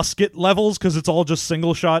musket levels because it's all just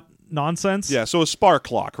single shot nonsense. Yeah, so a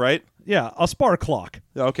spark lock, right? Yeah, a spark clock.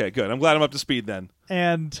 Okay, good. I'm glad I'm up to speed then.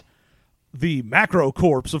 And the Macro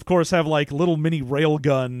Corps, of course, have like little mini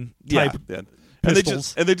railgun type Yeah.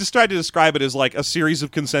 pistols. And they just tried to describe it as like a series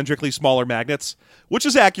of concentrically smaller magnets, which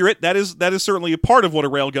is accurate. That is certainly a part of what a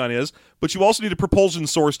railgun is. But you also need a propulsion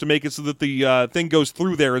source to make it so that the thing goes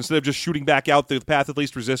through there instead of just shooting back out the path of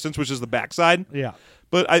least resistance, which is the backside. Yeah.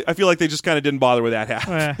 But I feel like they just kind of didn't bother with that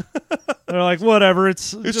half. They're like, whatever.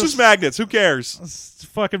 It's just magnets. Who cares? It's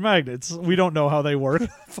fucking magnets. We don't know how they work.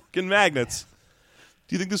 Fucking magnets.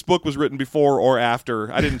 Do you think this book was written before or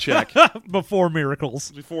after? I didn't check. Before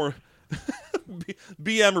Miracles. Before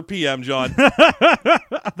BM or PM, John.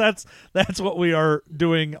 That's what we are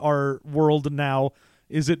doing our world now.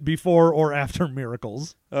 Is it before or after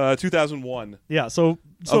Miracles? 2001. Yeah, so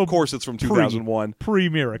of course it's from 2001.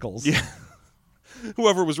 Pre-Miracles. Yeah.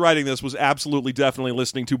 Whoever was writing this was absolutely definitely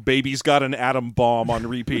listening to Baby's Got an Atom Bomb on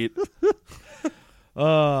repeat.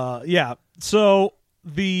 Yeah. So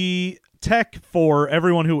the tech for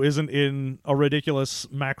everyone who isn't in a ridiculous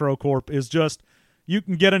Macro Corp is just you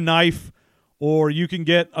can get a knife or you can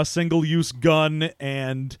get a single-use gun,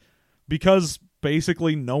 and because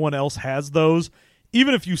basically no one else has those,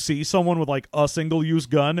 even if you see someone with like a single-use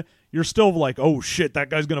gun, you're still like, oh shit,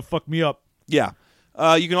 that guy's gonna fuck me up. Yeah.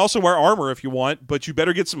 You can also wear armor if you want, but you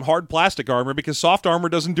better get some hard plastic armor because soft armor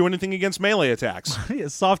doesn't do anything against melee attacks. Yeah,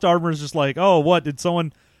 soft armor is just like, oh, what? Did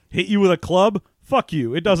someone hit you with a club? Fuck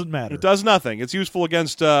you. It doesn't matter. It does nothing. It's useful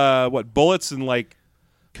against, bullets and, like...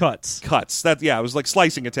 Cuts. It was like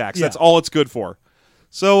slicing attacks. Yeah. That's all it's good for.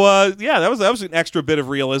 So, that was an extra bit of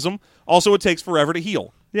realism. Also, it takes forever to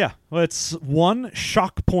heal. Yeah, well, it's 1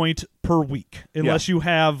 shock point per week, unless you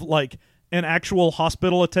have, like... an actual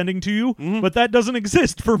hospital attending to you, but that doesn't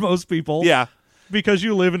exist for most people. Yeah. Because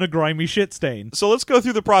you live in a grimy shit stain. So let's go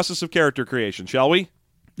through the process of character creation, shall we?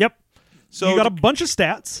 Yep. So you got a bunch of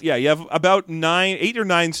stats. Yeah, you have about 8 or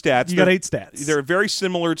 9 stats. You got 8 stats. They're very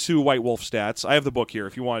similar to White Wolf stats. I have the book here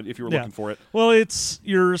if you were looking for it. Well, it's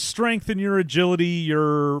your strength and your agility,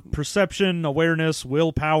 your perception, awareness,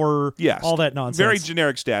 willpower, all that nonsense. Very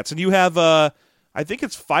generic stats. And you have I think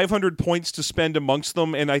it's 500 points to spend amongst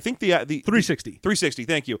them, and I think the 360. 360,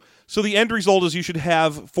 thank you. So the end result is you should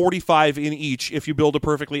have 45 in each if you build a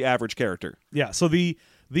perfectly average character. Yeah, so the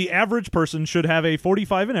average person should have a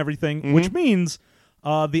 45 in everything, which means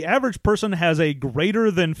the average person has a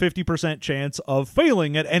greater than 50% chance of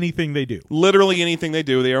failing at anything they do. Literally anything they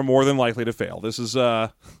do, they are more than likely to fail. This is yeah.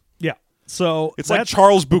 So it's like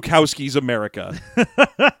Charles Bukowski's America.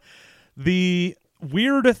 The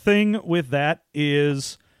weird thing with that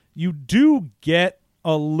is you do get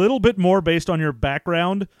a little bit more based on your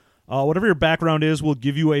background. Whatever your background is will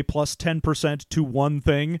give you a plus 10% to one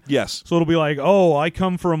thing. Yes. So it'll be like, oh, I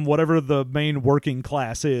come from whatever the main working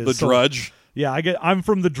class is. The Drudge. Yeah, I'm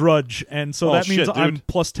from the Drudge, and so that means I'm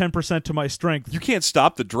plus 10% to my strength. You can't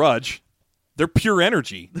stop the Drudge. They're pure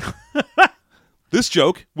energy. This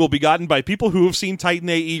joke will be gotten by people who have seen Titan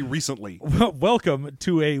AE recently. Welcome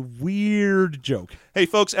to a weird joke. Hey,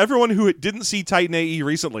 folks, everyone who didn't see Titan AE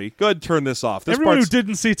recently, go ahead and turn this off. Everyone who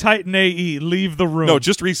didn't see Titan AE, leave the room. No,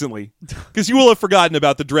 just recently. Because you will have forgotten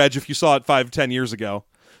about the Dredge if you saw it 5-10 years ago.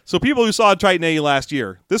 So people who saw Titan AE last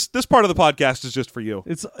year, this part of the podcast is just for you.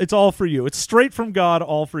 It's all for you. It's straight from God,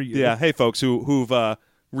 all for you. Yeah, hey, folks who've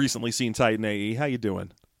recently seen Titan AE, how you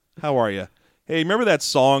doing? How are you? Hey, remember that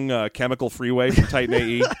song Chemical Freeway from Titan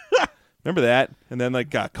AE? Remember that? And then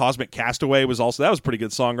Cosmic Castaway was also, that was a pretty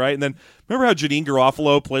good song, right? And then remember how Janine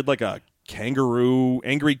Garofalo played like a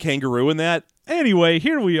angry kangaroo in that? Anyway,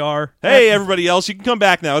 here we are. Hey, everybody else, you can come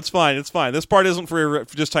back now. It's fine. This part isn't for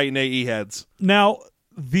just Titan AE heads. Now,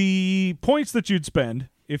 the points that you'd spend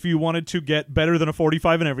if you wanted to get better than a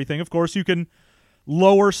 45 and everything, of course, you can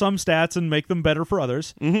lower some stats and make them better for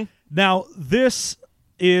others. Mm-hmm. Now, this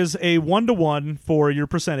is a 1-to-1 for your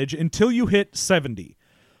percentage until you hit 70.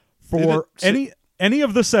 For any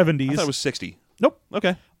of the 70s. I thought it was 60. Nope.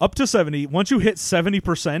 Okay. Up to 70. Once you hit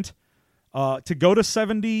 70%, to go to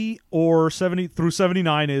 70 or 70 through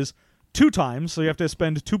 79 is 2 times, so you have to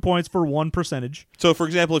spend 2 points for 1 percentage. So, for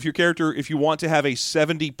example, if you want to have a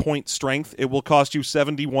 70-point strength, it will cost you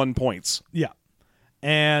 71 points. Yeah.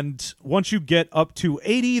 And once you get up to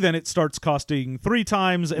 80, then it starts costing 3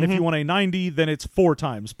 times, and if you want a 90, then it's 4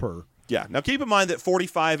 times per. Yeah. Now, keep in mind that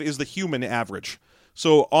 45 is the human average.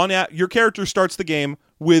 So your character starts the game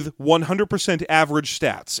with 100% average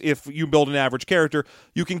stats. If you build an average character,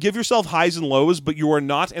 you can give yourself highs and lows, but you are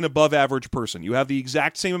not an above average person. You have the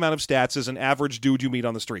exact same amount of stats as an average dude you meet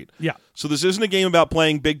on the street. Yeah. So this isn't a game about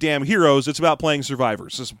playing big damn heroes. It's about playing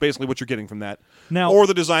survivors. This is basically what you're getting from that. Now, or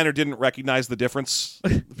the designer didn't recognize the difference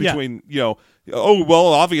between,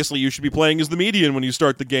 obviously you should be playing as the median when you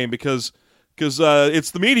start the game because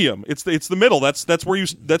it's the medium. It's the middle. That's where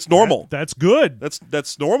that's normal. That's good.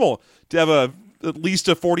 That's normal to have at least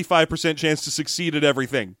a 45% chance to succeed at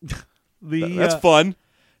everything. That's fun.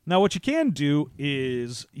 Now, what you can do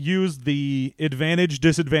is use the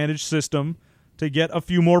advantage-disadvantage system to get a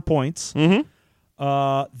few more points. Mm-hmm.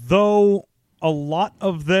 Though a lot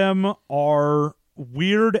of them are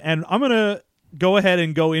weird, and I'm going to go ahead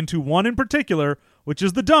and go into one in particular, which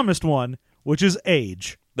is the dumbest one, which is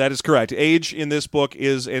age. That is correct. Age in this book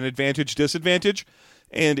is an advantage-disadvantage,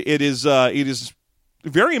 and it is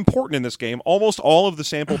very important in this game. Almost all of the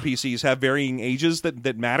sample PCs have varying ages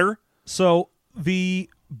that matter. So the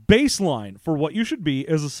baseline for what you should be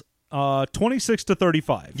is 26 to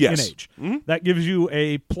 35 in age. Mm-hmm. That gives you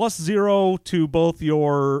a +0 to both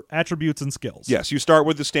your attributes and skills. Yes, you start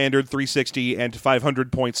with the standard 360 and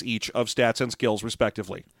 500 points each of stats and skills,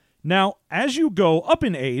 respectively. Now, as you go up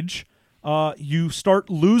in age, you start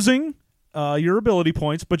losing your ability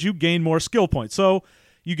points, but you gain more skill points. So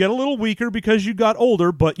you get a little weaker because you got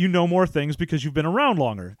older, but you know more things because you've been around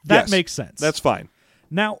longer. That makes sense. That's fine.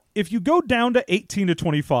 Now, if you go down to 18 to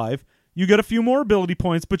 25, you get a few more ability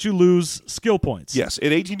points, but you lose skill points. Yes,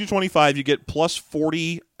 at 18 to 25, you get plus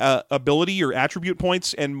 40 ability or attribute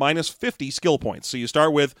points and minus 50 skill points. So you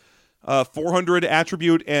start with 400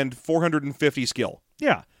 attribute and 450 skill.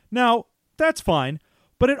 Yeah. Now, that's fine,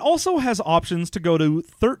 but it also has options to go to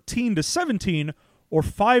 13 to 17 or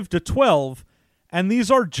 5 to 12, and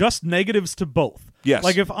these are just negatives to both. Yes.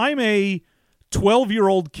 Like if I'm a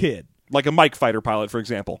 12-year-old kid, like a Mike fighter pilot, for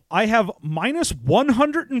example, I have minus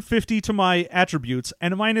 150 to my attributes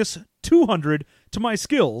and minus 200 to my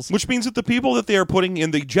skills. Which means that the people that they are putting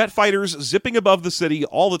in the jet fighters zipping above the city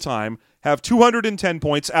all the time have 210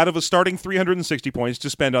 points out of a starting 360 points to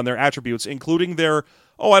spend on their attributes, including their,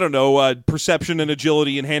 perception and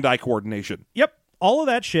agility and hand-eye coordination. Yep. All of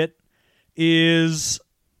that shit is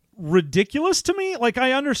ridiculous to me. Like,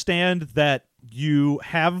 I understand that you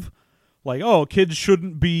have, kids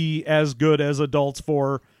shouldn't be as good as adults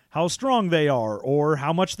for how strong they are or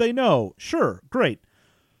how much they know. Sure, great.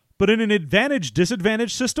 But in an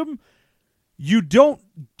advantage-disadvantage system, you don't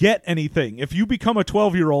get anything. If you become a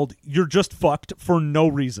 12-year-old, you're just fucked for no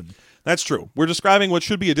reason. That's true. We're describing what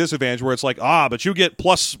should be a disadvantage where it's like, but you get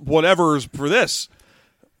plus whatever's for this.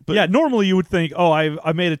 But yeah, normally you would think,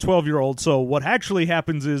 I made a 12-year-old, so what actually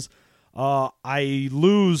happens is I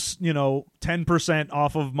lose, 10%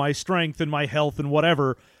 off of my strength and my health and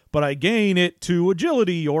whatever, but I gain it to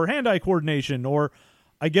agility or hand-eye coordination, or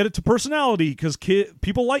I get it to personality because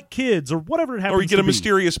people like kids or whatever it happens to be. Or you get a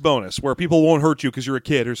mysterious bonus where people won't hurt you because you're a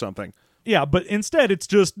kid or something. Yeah, but instead it's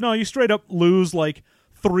just, no, you straight up lose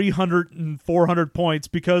 300 and 400 points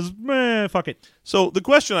because, fuck it. So the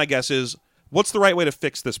question, I guess, is, what's the right way to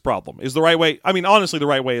fix this problem? Is the right way, honestly, the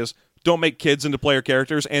right way is don't make kids into player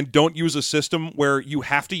characters and don't use a system where you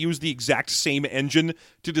have to use the exact same engine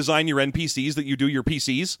to design your NPCs that you do your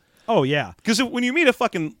PCs. Oh, yeah. Because when you meet a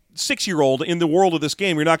fucking 6-year-old in the world of this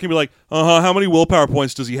game, you're not going to be like, how many willpower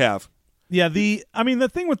points does he have? Yeah, the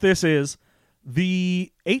thing with this is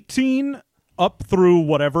the 18 up through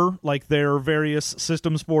whatever, there are various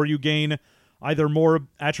systems for you gain either more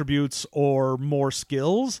attributes or more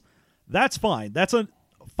skills. That's fine. That's a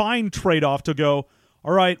fine trade-off to go,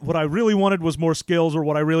 all right, what I really wanted was more skills, or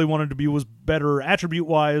what I really wanted to be was better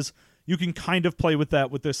attribute-wise. You can kind of play with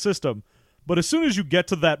that with this system. But as soon as you get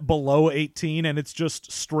to that below 18 and it's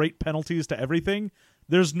just straight penalties to everything,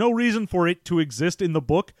 there's no reason for it to exist in the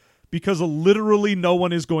book because literally no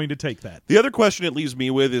one is going to take that. The other question it leaves me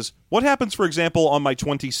with is, what happens, for example, on my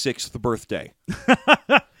 26th birthday?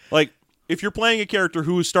 If you're playing a character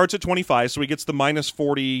who starts at 25, so he gets the minus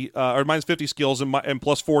 40 or minus 50 skills and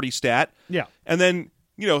plus 40 stat. Yeah. And then,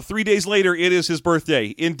 3 days later, it is his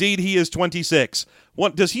birthday. Indeed, he is 26.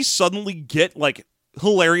 What, does he suddenly get,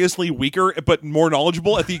 hilariously weaker but more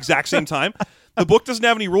knowledgeable at the exact same time? The book doesn't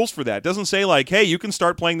have any rules for that. It doesn't say, hey, you can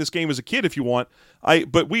start playing this game as a kid if you want.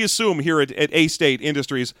 But we assume here at A-State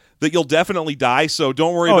Industries that you'll definitely die, so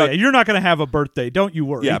don't worry about... yeah, you're not going to have a birthday. Don't you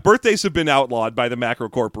worry. Yeah, birthdays have been outlawed by the macro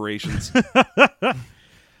corporations.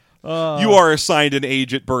 You are assigned an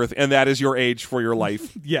age at birth, and that is your age for your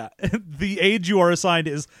life. Yeah, the age you are assigned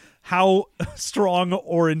is how strong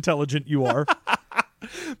or intelligent you are.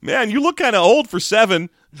 Man, you look kind of old for 7.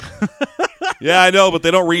 Yeah, I know, but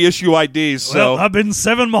they don't reissue IDs, so... Well, I've been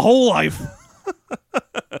 7 my whole life.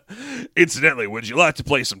 Incidentally, would you like to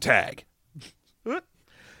play some tag?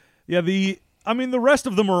 Yeah, the rest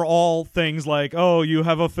of them are all things like, oh, you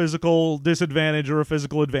have a physical disadvantage or a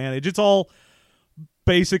physical advantage. It's all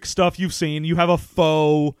basic stuff you've seen. You have a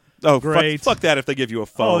foe. Oh, great. Fuck that if they give you a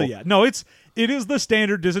foe. Oh, yeah. No, it is the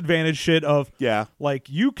standard disadvantage shit of, Yeah. like,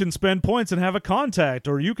 you can spend points and have a contact,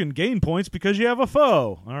 or you can gain points because you have a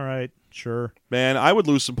foe. All right, sure. Man, I would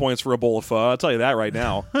lose some points for a bowl of pho. I'll tell you that right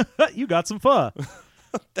now. You got some pho.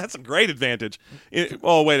 That's a great advantage.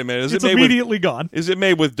 Oh, wait a minute. It's immediately gone. Is it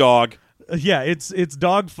made with dog? Yeah, it's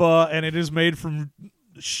dog pho, and it is made from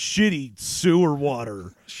shitty sewer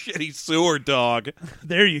water. Shitty sewer dog.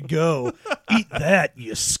 There you go. Eat that,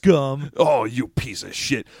 you scum. Oh, you piece of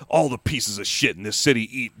shit. All the pieces of shit in this city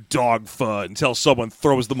eat dog pho until someone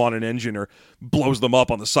throws them on an engine or blows them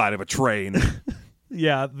up on the side of a train.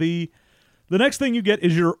 Yeah, the next thing you get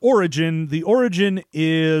is your origin. The origin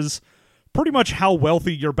is pretty much how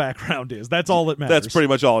wealthy your background is. That's all that matters. That's pretty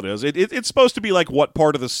much all it is. It's supposed to be like, what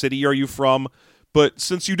part of the city are you from? But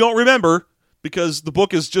since you don't remember, because the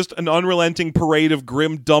book is just an unrelenting parade of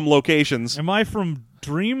grim, dumb locations. Am I from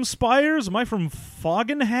Dreamspires? Am I from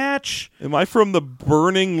Fogenhatch? Am I from the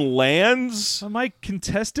Burning Lands? Am I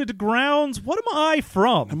Contested Grounds? What am I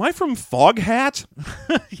from? Am I from Foghat?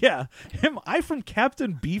 Yeah. Am I from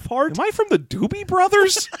Captain Beefheart? Am I from the Doobie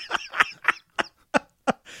Brothers?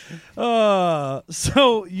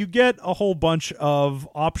 So you get a whole bunch of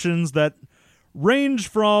options that range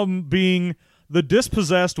from being the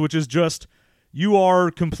dispossessed, which is just you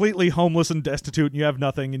are completely homeless and destitute and you have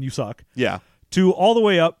nothing and you suck. Yeah. To all the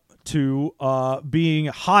way up to being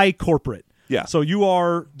high corporate. Yeah. So you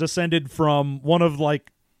are descended from one of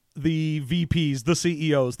like the VPs, the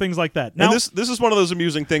CEOs, things like that. Now, and this is one of those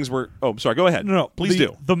amusing things where... Oh, sorry, go ahead. No, Please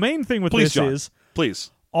do. The main thing with Please, this John. is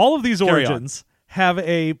Please. all of these Carry origins have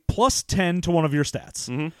a plus 10 to one of your stats.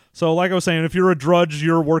 Mm-hmm. So like I was saying, if you're a drudge,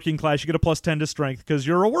 you're working class, you get a plus 10 to strength because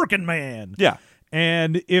you're a working man. Yeah.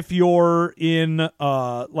 And if you're in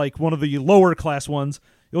like one of the lower class ones,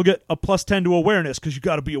 you'll get a plus 10 to awareness because you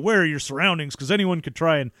got to be aware of your surroundings because anyone could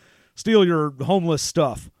try and steal your homeless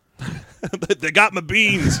stuff. They got my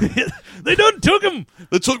beans. They done took them.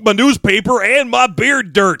 They took my newspaper and my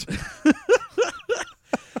beard dirt.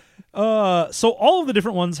 So all of the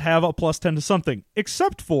different ones have a plus 10 to something,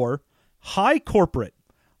 except for high corporate.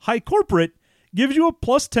 High corporate gives you a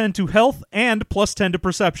plus 10 to health and plus 10 to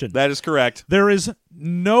perception. That is correct. There is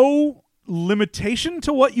no limitation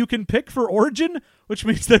to what you can pick for origin, which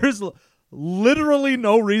means there is literally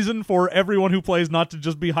no reason for everyone who plays not to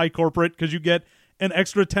just be high corporate because you get an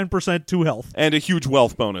extra 10% to health. And a huge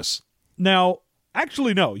wealth bonus. Now,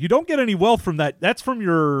 actually, no. You don't get any wealth from that. That's from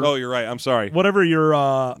your... Oh, you're right. I'm sorry. Whatever your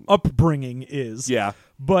upbringing is. Yeah.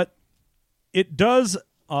 But it does...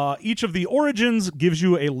 each of the origins gives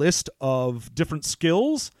you a list of different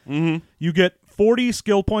skills. Mm-hmm. You get 40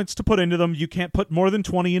 skill points to put into them. You can't put more than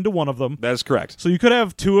 20 into one of them. That is correct. So you could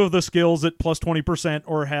have 2 of the skills at plus 20%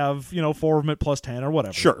 or have, 4 of them at plus 10 or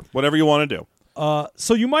whatever. Sure. Whatever you want to do.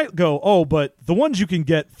 So you might go, oh, but the ones you can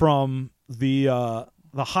get from the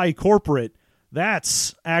high corporate,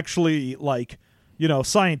 that's actually like,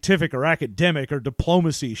 scientific or academic or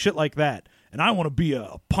diplomacy, shit like that. And I want to be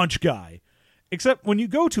a punch guy. Except when you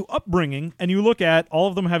go to upbringing and you look at all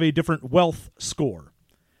of them have a different wealth score.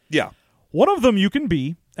 Yeah. One of them you can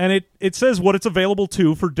be, and it says what it's available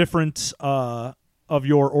to for different of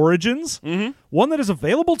your origins. Mm-hmm. One that is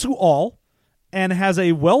available to all and has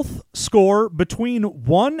a wealth score between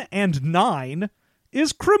 1 and 9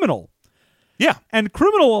 is criminal. Yeah. And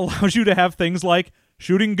criminal allows you to have things like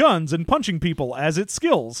shooting guns and punching people as its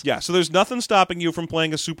skills. Yeah, so there's nothing stopping you from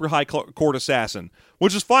playing a super high court assassin,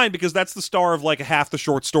 which is fine because that's the star of like half the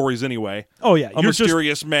short stories anyway. Oh, yeah. A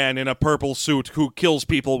mysterious man in a purple suit who kills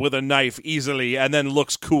people with a knife easily and then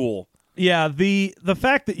looks cool. Yeah, the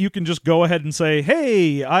fact that you can just go ahead and say,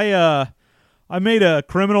 hey, I made a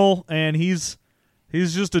criminal and he's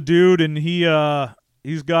just a dude and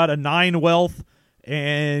he's got a 9 wealth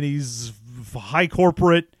and he's high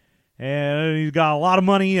corporate and he's got a lot of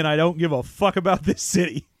money, and I don't give a fuck about this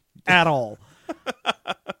city at all.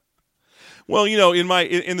 Well,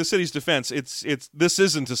 in the city's defense, this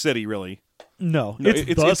isn't a city, really. No,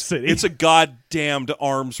 it's the city. It's a goddamned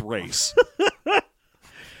arms race.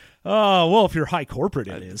 Well, if you're high corporate,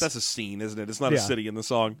 it is. That's a scene, isn't it? It's not a city in the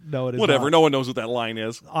song. No, it is Whatever. not. No one knows what that line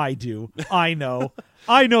is. I do. I know.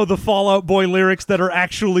 I know the Fall Out Boy lyrics that are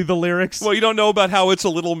actually the lyrics. Well, you don't know about how it's a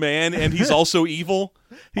little man and he's also evil?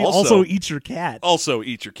 He also eats your cat. Also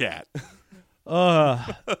eat your cat. Yeah.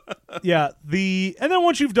 And then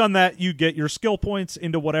once you've done that, you get your skill points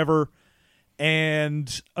into whatever.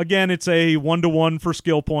 And again, it's a 1-to-1 for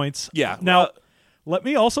skill points. Yeah. Now, let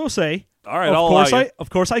me also say, all right, I'll allow you.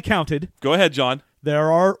 Of course, I counted. Go ahead, John.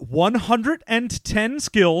 There are 110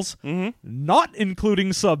 skills, not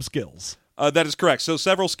including sub-skills. That is correct. So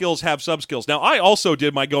several skills have sub-skills. Now, I also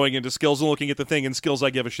did my going into skills and looking at the thing and skills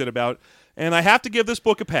I give a shit about, and I have to give this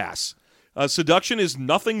book a pass. Seduction is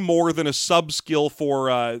nothing more than a sub-skill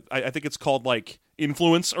for, I think it's called, like,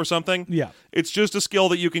 influence or something. Yeah. It's just a skill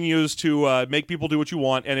that you can use to make people do what you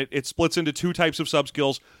want, and it splits into two types of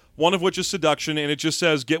sub-skills, one of which is seduction, and it just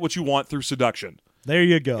says get what you want through seduction. There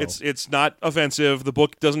you go. It's not offensive. The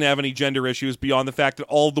book doesn't have any gender issues beyond the fact that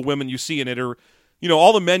all the women you see in it are,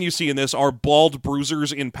 all the men you see in this are bald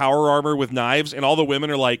bruisers in power armor with knives, and all the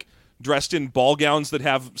women are like dressed in ball gowns that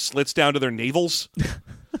have slits down to their navels.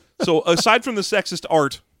 So aside from the sexist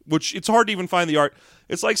art, which it's hard to even find the art,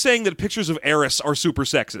 it's like saying that pictures of Eris are super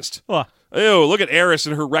sexist. Ew, look at Eris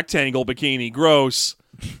in her rectangle bikini. Gross.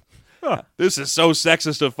 This is so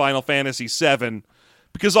sexist of Final Fantasy VII.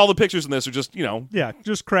 Because all the pictures in this are just,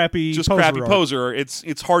 just crappy crappy art. poser.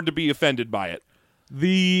 It's hard to be offended by it.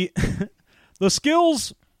 The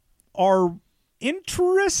skills are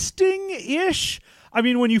interesting-ish. I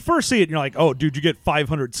mean, when you first see it, you're like, oh, dude, you get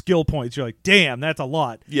 500 skill points. You're like, damn, that's a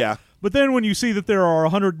lot. Yeah. But then when you see that there are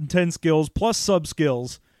 110 skills plus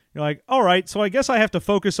sub-skills, you're like, all right, so I guess I have to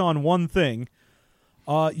focus on one thing.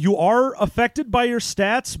 You are affected by your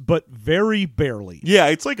stats, but very barely. Yeah,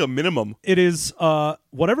 it's like a minimum. It is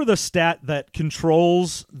whatever the stat that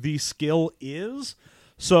controls the skill is.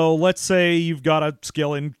 So let's say you've got a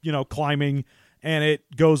skill in, climbing, and it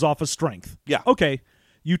goes off of strength. Yeah. Okay,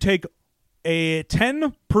 you take a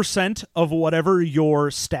 10% of whatever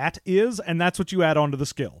your stat is, and that's what you add onto the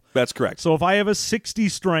skill. That's correct. So if I have a 60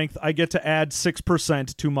 strength, I get to add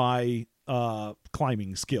 6% to my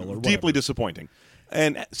climbing skill or whatever. Deeply disappointing.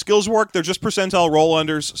 And skills work, they're just percentile roll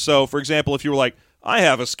unders. So, for example, if you were like, I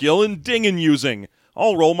have a skill in dingin using,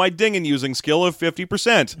 I'll roll my dingin using skill of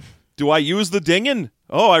 50%. Do I use the dingin?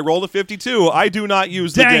 Oh, I rolled a 52. I do not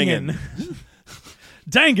use the dingin.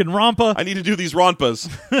 Dangin' Rompa. I need to do these rompas.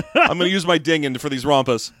 I'm going to use my dingin for these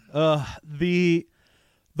rompas. The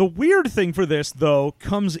weird thing for this, though,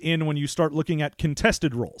 comes in when you start looking at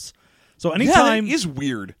contested rolls. So anytime... Yeah, that is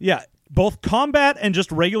weird. Yeah, both combat and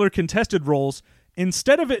just regular contested rolls,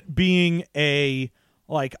 instead of it being I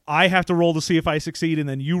have to roll to see if I succeed and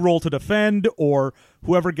then you roll to defend, or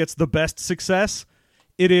whoever gets the best success,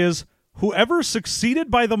 it is whoever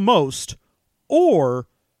succeeded by the most or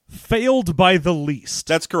failed by the least.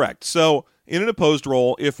 That's correct. So in an opposed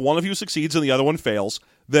roll, if one of you succeeds and the other one fails,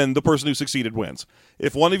 then the person who succeeded wins.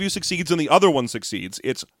 If one of you succeeds and the other one succeeds,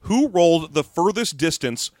 it's who rolled the furthest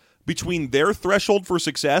distance between their threshold for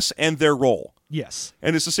success and their roll. Yes.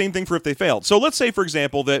 And it's the same thing for if they failed. So let's say, for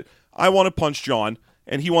example, that I want to punch John,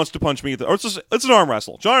 and he wants to punch me. Or it's an arm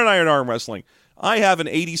wrestle. John and I are in arm wrestling. I have an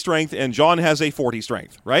 80 strength, and John has a 40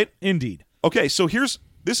 strength, right? Indeed. Okay, so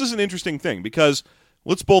this is an interesting thing, because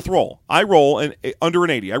let's both roll. I roll under an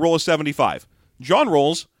 80. I roll a 75. John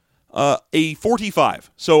rolls a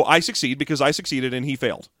 45. So I succeed because I succeeded and he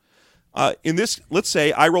failed. In this, let's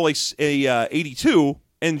say I roll a 82,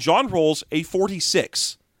 and John rolls a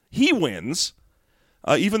 46. He wins.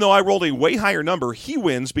 Even though I rolled a way higher number, he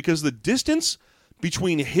wins because the distance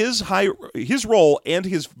between his roll and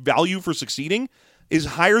his value for succeeding is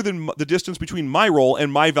higher than the distance between my roll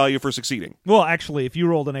and my value for succeeding. Well, actually, if you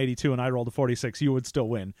rolled an 82 and I rolled a 46, you would still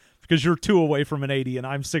win because you're 2 away from an 80 and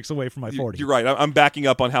I'm 6 away from my 40. You're right. I'm backing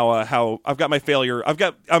up on how I've got my failure.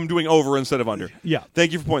 I'm doing over instead of under. Yeah.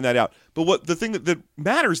 Thank you for pointing that out. But the thing that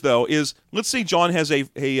matters though is, let's say John has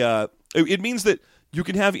it means that you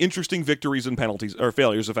can have interesting victories and penalties or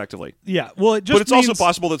failures effectively. Yeah, well, but it's also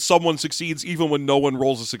possible that someone succeeds even when no one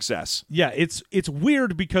rolls a success. Yeah, it's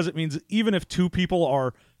weird because it means even if 2 people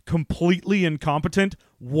are completely incompetent,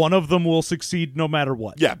 one of them will succeed no matter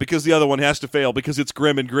what. Yeah, because the other one has to fail because it's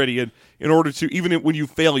grim and gritty, and in order to, even when you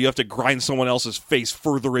fail, you have to grind someone else's face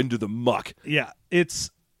further into the muck. Yeah, it's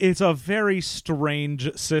a very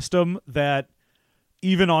strange system that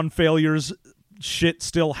even on failures, shit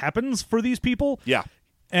still happens for these people. Yeah.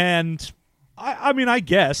 And I mean, I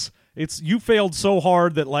guess it's you failed so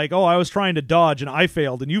hard that I was trying to dodge and I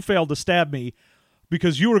failed and you failed to stab me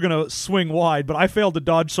because you were going to swing wide, but I failed to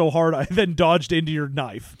dodge so hard I then dodged into your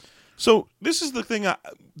knife. So this is the thing.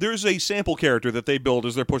 There's a sample character that they build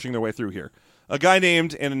as they're pushing their way through here. A guy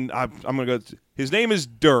named, and I'm going to go, his name is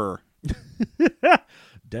Dur.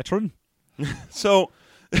 Detron? So...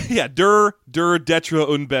 yeah, Dur Detra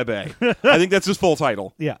un Bebe. I think that's his full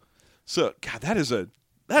title. Yeah. So, God, that is a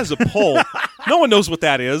poll. No one knows what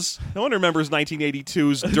that is. No one remembers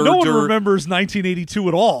 1982's Dur No one Dur remembers 1982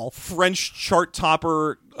 at all. French chart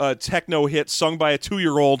topper techno hit sung by a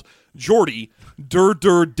 2-year-old Jordy, Dur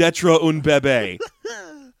Dur Detra un Bebe.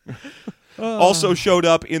 Also showed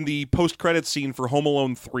up in the post-credits scene for Home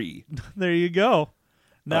Alone 3. There you go.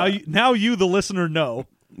 Now you, the listener, know.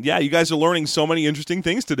 Yeah, you guys are learning so many interesting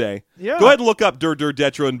things today. Yeah. Go ahead and look up Dur Dur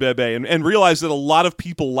Detra un Bebe and realize that a lot of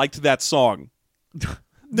people liked that song. Dur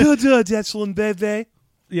Dur Detra un Bebe.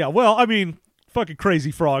 Yeah, well, I mean, fucking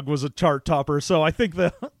Crazy Frog was a chart topper, so I think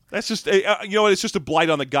That's just, you know what, it's just a blight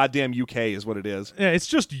on the goddamn UK is what it is. yeah, it's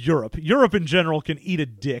just Europe. Europe in general can eat a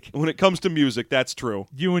dick. When it comes to music, that's true.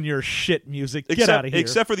 You and your shit music. Get out of here.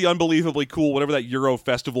 Except for the unbelievably cool, whatever that Euro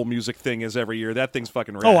festival music thing is every year. That thing's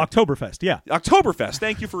fucking rad. Oh, Oktoberfest, yeah. Oktoberfest.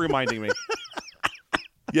 Thank you for reminding me.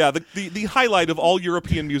 Yeah, the highlight of all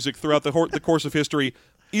European music throughout the course of history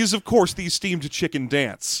is, of course, the steamed chicken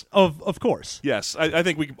dance. Of course. Yes, I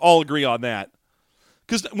think we can all agree on that.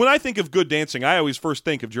 Because when I think of good dancing, I always first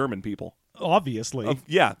think of German people. Obviously.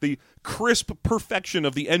 Yeah, the crisp perfection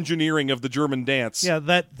of the engineering of the German dance. Yeah,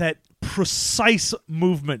 that precise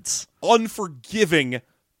movements. Unforgiving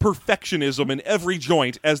perfectionism in every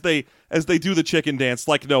joint as they do the chicken dance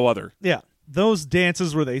like no other. Yeah, those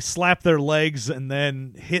dances where they slap their legs and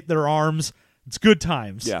then hit their arms. It's good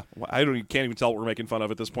times. Yeah, can't even tell what we're making fun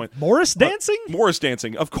of at this point. Morris dancing? Morris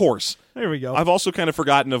dancing, of course. There we go. I've also kind of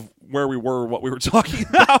forgotten of where we were, what we were talking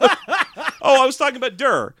about. I was talking about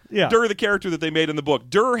Dur. Yeah. Dur, the character that they made in the book.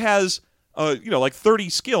 Dur has, like 30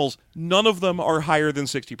 skills. None of them are higher than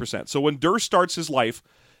 60%. So when Dur starts his life,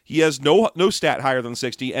 he has no stat higher than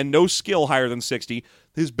 60 and no skill higher than 60.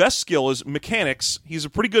 His best skill is mechanics. He's a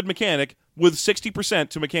pretty good mechanic with 60%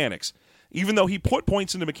 to mechanics. Even though he put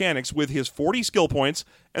points into mechanics with his 40 skill points,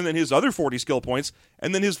 and then his other 40 skill points,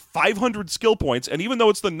 and then his 500 skill points, and even though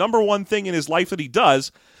it's the number one thing in his life that he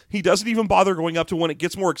doesn't even bother going up to when it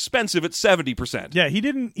gets more expensive at 70%. Yeah, he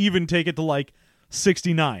didn't even take it to like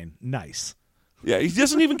 69. Nice. Yeah, he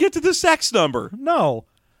doesn't even get to the sex number. No.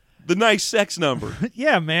 The nice sex number.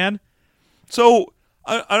 Yeah, man. So,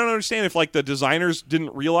 I don't understand if, like, the designers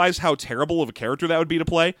didn't realize how terrible of a character that would be to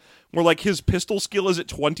play, where, like, his pistol skill is at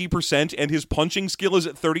 20% and his punching skill is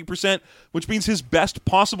at 30%, which means his best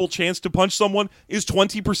possible chance to punch someone is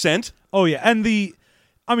 20%. Oh, yeah. And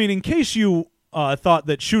in case you thought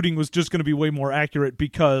that shooting was just going to be way more accurate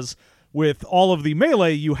because with all of the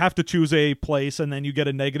melee, you have to choose a place and then you get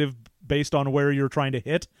a negative based on where you're trying to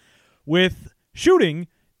hit. With shooting,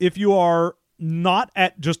 if you are not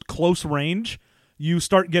at just close range, you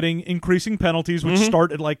start getting increasing penalties, which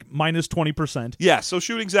start at like minus 20%. Yeah, so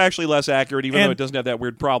shooting's actually less accurate, even though it doesn't have that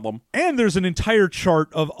weird problem. And there's an entire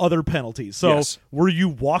chart of other penalties. So, yes. Were you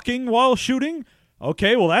walking while shooting?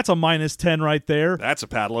 Okay, well, that's a minus 10 right there. That's a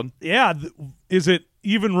paddling. Yeah. Is it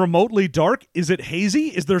even remotely dark? Is it hazy?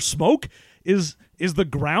 Is there smoke? Is the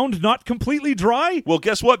ground not completely dry? Well,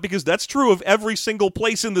 guess what? Because that's true of every single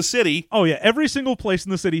place in the city. Oh, yeah. Every single place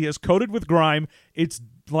in the city is coated with grime. It's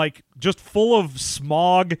like just full of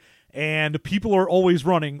smog and people are always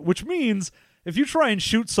running, which means if you try and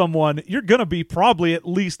shoot someone, you're going to be probably at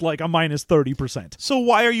least like a minus 30%. So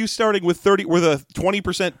why are you starting with a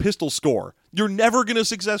 20% pistol score? You're never going to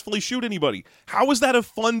successfully shoot anybody. How is that a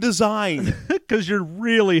fun design? Because you're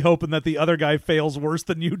really hoping that the other guy fails worse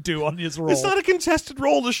than you do on his roll. It's not a contested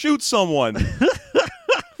roll to shoot someone.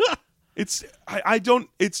 It's like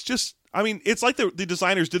the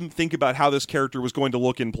designers didn't think about how this character was going to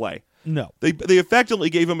look in play. No. They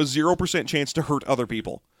effectively gave him a 0% chance to hurt other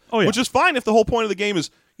people. Oh, yeah. Which is fine if the whole point of the game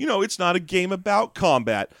is, it's not a game about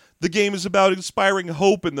combat. The game is about inspiring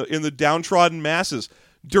hope in the downtrodden masses.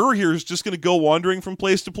 Dur here is just going to go wandering from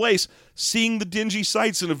place to place, seeing the dingy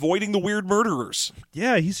sights and avoiding the weird murderers.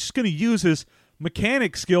 Yeah, he's just going to use his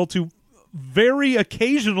mechanic skill to very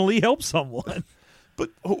occasionally help someone.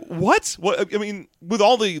 But what? I mean, with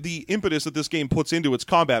all the impetus that this game puts into its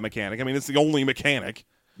combat mechanic, I mean, it's the only mechanic.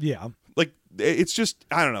 Yeah. Like, it's just,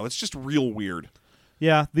 I don't know, it's just real weird.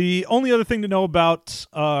 Yeah, the only other thing to know about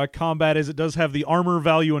combat is it does have the armor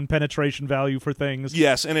value and penetration value for things.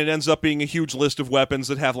 Yes, and it ends up being a huge list of weapons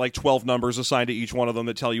that have like 12 numbers assigned to each one of them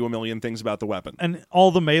that tell you a million things about the weapon. And all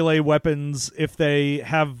the melee weapons, if they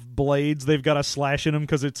have blades, they've got a slash in them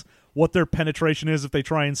because it's what their penetration is if they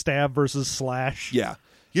try and stab versus slash. Yeah.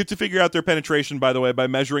 You have to figure out their penetration, by the way, by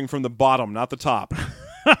measuring from the bottom, not the top.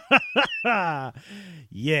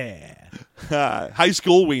 Yeah. High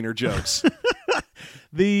school wiener jokes.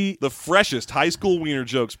 The freshest high school wiener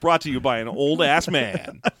jokes brought to you by an old-ass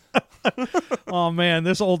man. Oh, man,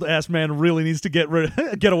 this old-ass man really needs to get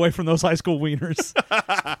away from those high school wieners.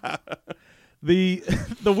 The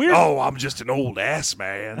weird. Oh, I'm just an old ass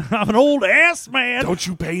man. I'm an old ass man. Don't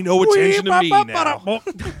you pay no attention to me now.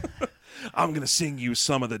 I'm going to sing you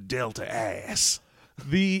some of the Delta ass.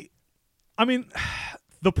 The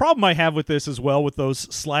problem I have with this as well, with those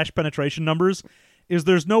slash penetration numbers, is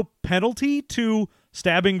there's no penalty to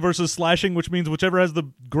stabbing versus slashing, which means whichever has the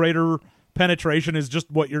greater penetration is just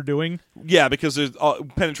what you're doing. Yeah, because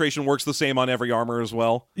penetration works the same on every armor as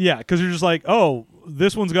well. Yeah, because you're just like, oh,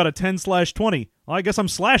 this one's got a 10/20. Well, I guess I'm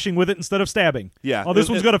slashing with it instead of stabbing. Yeah. Oh, this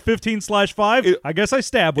one's got a 15/5. I guess I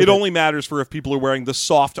stab with it. It only matters for if people are wearing the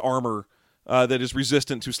soft armor that is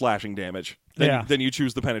resistant to slashing damage. Then you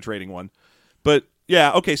choose the penetrating one. But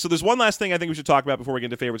yeah, okay, so there's one last thing I think we should talk about before we get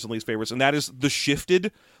into favorites and least favorites, and that is the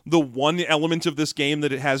shifted, the one element of this game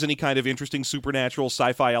that it has any kind of interesting supernatural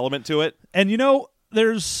sci-fi element to it. And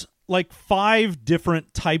there's like 5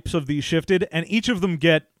 different types of these shifted, and each of them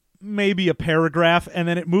get maybe a paragraph, and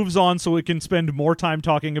then it moves on so it can spend more time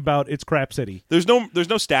talking about its crap city. There's no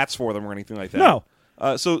stats for them or anything like that. No.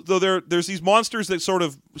 So though there's these monsters that sort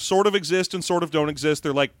of exist and sort of don't exist.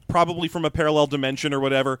 They're like probably from a parallel dimension or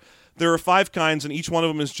whatever. There are 5 kinds, and each one of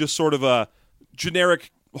them is just sort of a generic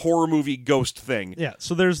horror movie ghost thing. Yeah.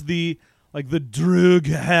 So there's the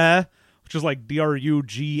Drughe, which is like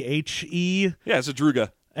Drughe. Yeah, it's a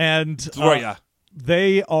Druga. And yeah.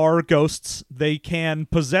 They are ghosts. They can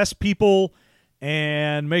possess people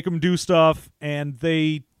and make them do stuff, and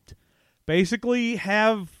they basically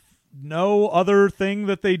have no other thing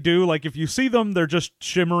that they do. Like, if you see them, they're just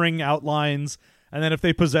shimmering outlines, and then if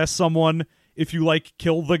they possess someone, if you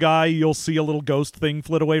kill the guy, you'll see a little ghost thing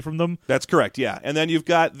flit away from them. That's correct, yeah. And then you've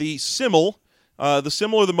got the Simmel. The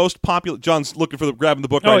Simmel are the most popular. John's looking for grabbing the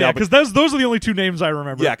book right now. Oh yeah, because those are the only 2 names I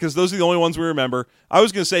remember. Yeah, because those are the only ones we remember. I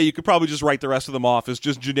was going to say you could probably just write the rest of them off as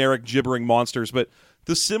just generic gibbering monsters, but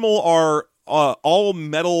the Simmel are all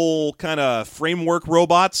metal kind of framework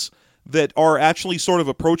robots that are actually sort of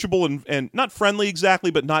approachable and not friendly exactly,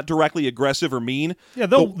 but not directly aggressive or mean. Yeah,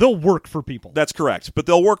 they'll work for people. That's correct, but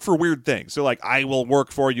they'll work for weird things. They're like, I will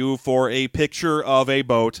work for you for a picture of a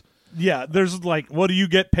boat. Yeah, there's what do you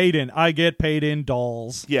get paid in? I get paid in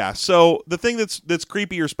dolls. Yeah, so the thing that's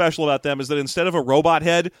creepy or special about them is that instead of a robot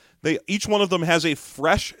head, each one of them has a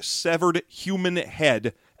fresh, severed human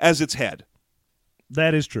head as its head.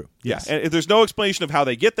 That is true. Yes. Yeah, and there's no explanation of how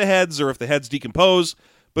they get the heads or if the heads decompose,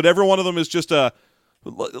 but every one of them is just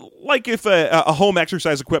like if a home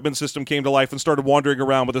exercise equipment system came to life and started wandering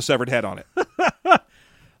around with a severed head on it.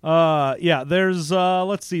 Yeah, there's,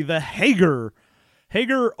 let's see, the Hager.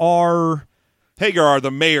 Hager are the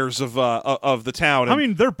mayors of the town. I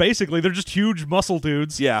mean, they're just huge muscle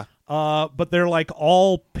dudes. Yeah. But they're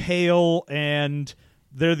all pale, and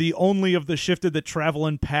they're the only of the shifted that travel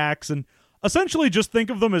in packs, and essentially just think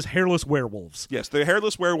of them as hairless werewolves. Yes, they're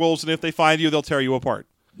hairless werewolves, and if they find you, they'll tear you apart.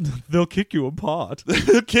 They'll kick you apart.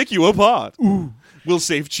 They'll kick you apart. Ooh. We'll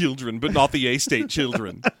save children, but not the A-state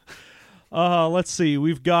children. Let's see.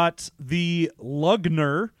 We've got the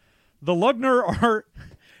Lugner. The Lugner are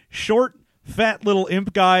short, fat little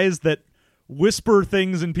imp guys that whisper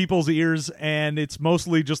things in people's ears, and it's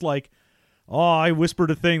mostly just I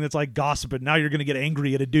whispered a thing that's like gossip, and now you're going to get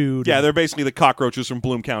angry at a dude. Yeah, they're basically the cockroaches from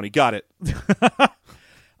Bloom County. Got it.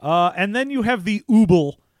 And then you have the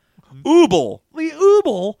Ooble. Ooble. The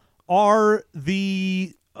Ooble are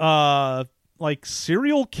the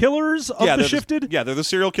serial killers of the shifted. They're the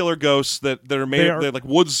serial killer ghosts that are made. They're like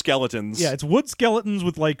wood skeletons. Yeah, it's wood skeletons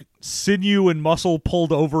with sinew and muscle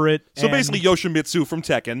pulled over it. So basically Yoshimitsu from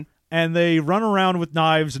Tekken. And they run around with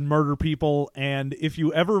knives and murder people, and if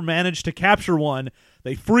you ever manage to capture one,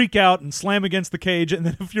 they freak out and slam against the cage, and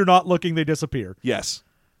then if you're not looking, they disappear. Yes.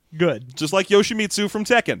 Good. Just like Yoshimitsu from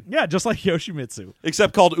Tekken. Yeah, just like Yoshimitsu.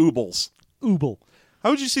 Except called Oobles. Ooble.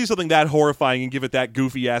 How would you see something that horrifying and give it that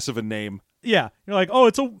goofy ass of a name? Yeah. You're like, oh,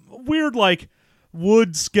 it's a weird,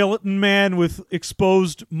 wood skeleton man with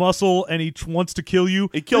exposed muscle, and he wants to kill you.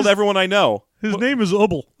 He killed everyone I know. His name is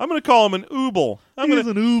Ooble. I'm going to call him an Ooble. He's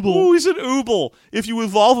an Ooble. Ooh, he's an Ooble. If you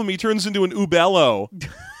evolve him, he turns into an Oobello.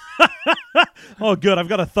 Oh, good. I've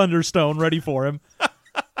got a Thunderstone ready for him.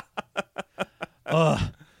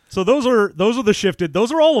 So those are the shifted.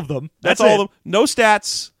 Those are all of them. That's all of them. No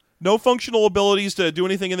stats. No functional abilities to do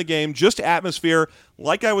anything in the game, just atmosphere.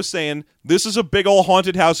 Like I was saying, this is a big old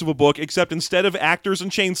haunted house of a book, except instead of actors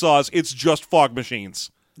and chainsaws, it's just fog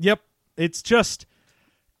machines. Yep. It's just,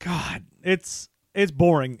 God, it's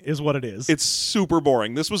boring is what it is. It's super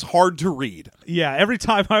boring. This was hard to read. Yeah, every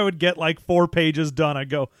time I would get 4 pages done, I'd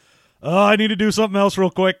go, oh, I need to do something else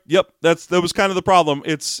real quick. Yep, that was kind of the problem.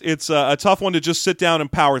 It's a tough one to just sit down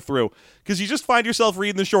and power through, because you just find yourself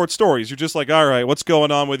reading the short stories. You're just like, all right, what's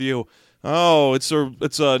going on with you? Oh, it's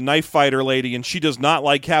a knife fighter lady, and she does not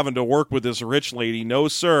like having to work with this rich lady. No,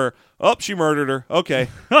 sir. Oh, she murdered her. Okay.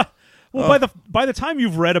 Well, by the time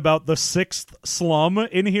you've read about the 6th slum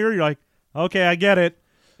in here, you're like, okay, I get it.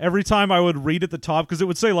 Every time I would read at the top, because it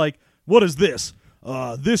would say, like, what is this?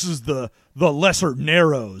 This is the Lesser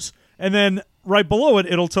Narrows. And then right below it,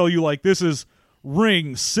 it'll tell you, like, this is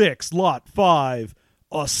Ring 6, Lot 5,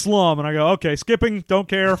 a slum. And I go, okay, skipping, don't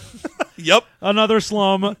care. Yep. Another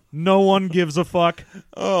slum, no one gives a fuck.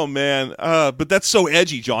 Oh, man. But that's so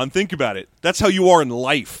edgy, John. Think about it. That's how you are in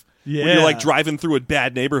life. Yeah. When you're, like, driving through a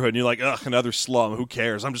bad neighborhood, and you're like, ugh, another slum. Who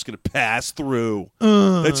cares? I'm just going to pass through.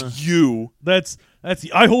 That's you. That's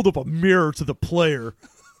I hold up a mirror to the player.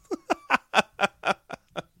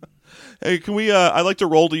 Hey, can we, I like to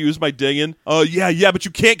roll to use my dingin. Yeah, but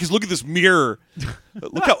you can't because look at this mirror.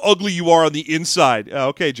 Look how ugly you are on the inside.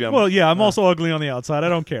 Okay, Jim. Well, yeah, I'm also ugly on the outside. I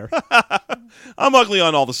don't care. I'm ugly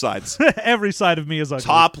on all the sides. Every side of me is ugly.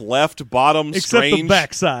 Top, left, bottom, except strange. the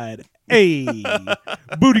back side. Hey,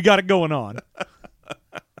 booty got it going on.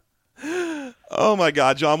 Oh, my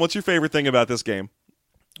God, John, what's your favorite thing about this game?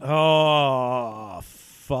 Oh,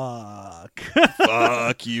 fuck.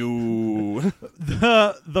 Fuck you.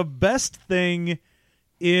 The best thing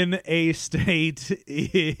in a state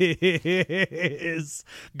is,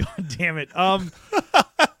 God damn it.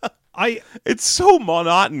 It's so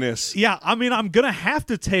monotonous. Yeah, I mean, I'm gonna have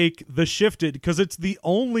to take the Shifted because it's the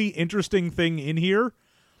only interesting thing in here.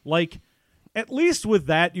 Like, at least with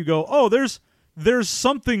that, you go, oh, there's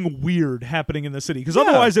something weird happening in the city, because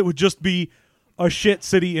otherwise it would just be a shit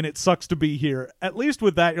city and it sucks to be here. At least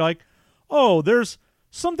with that, you're like, oh, there's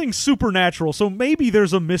something supernatural, so maybe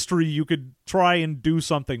there's a mystery you could try and do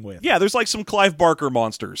something with. Yeah, there's like some Clive Barker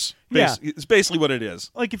monsters. Yeah. It's basically what it is.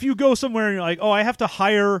 Like, if you go somewhere and you're like, oh, I have to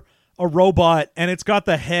hire a robot and it's got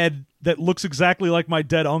the head that looks exactly like my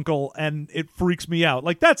dead uncle and it freaks me out.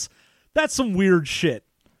 Like, that's some weird shit.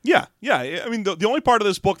 Yeah. I mean, the only part of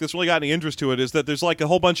this book that's really got any interest to it is that there's like a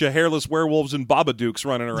whole bunch of hairless werewolves and Babadooks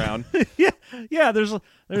running around. Yeah.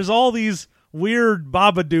 There's all these weird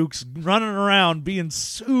Babadooks running around being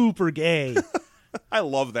super gay. I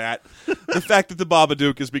love that. The fact that the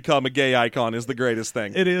Babadook has become a gay icon is the greatest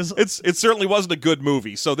thing. It is. It certainly wasn't a good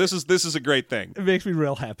movie, so this is a great thing. It makes me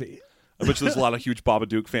real happy. I bet you there's a lot of huge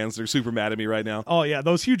Babadook fans that are super mad at me right now. Oh, yeah,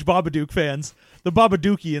 those huge Babadook fans. The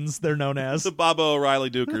Babadookians, they're known as. The Baba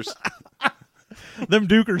O'Reilly Dukers. Them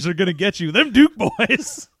Dukers are going to get you. Them Duke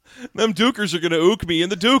boys. Them Dukers are going to ook me in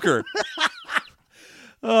the Duker.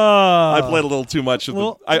 I played a little too much.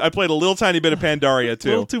 I played a little tiny bit of Pandaria, too.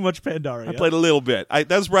 A little too much Pandaria. I played a little bit.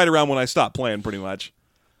 That's right around when I stopped playing, pretty much.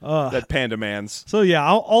 That Panda Mans. So, yeah,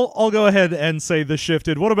 I'll go ahead and say The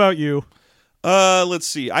Shifted. What about you? Let's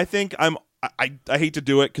see. I think I hate to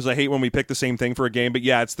do it because I hate when we pick the same thing for a game, but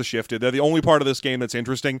yeah, it's the Shifted. They're the only part of this game that's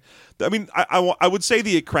interesting. I mean, I would say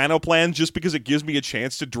the Ekranoplan just because it gives me a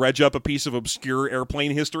chance to dredge up a piece of obscure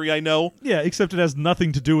airplane history I know. Yeah, except it has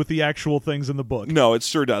nothing to do with the actual things in the book. No, it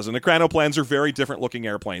sure doesn't. Ekranoplans are very different looking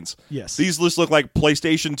airplanes. Yes. These just look like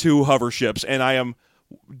PlayStation 2 hover ships, and I am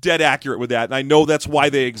dead accurate with that, and I know that's why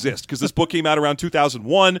they exist, because this book came out around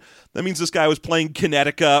 2001. That means this guy was playing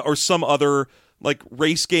Kinetica or some other like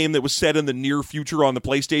race game that was set in the near future on the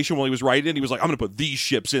PlayStation while he was writing it. He was like, I'm going to put these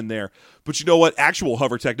ships in there. But you know what? Actual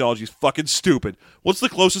hover technology is fucking stupid. What's the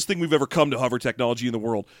closest thing we've ever come to hover technology in the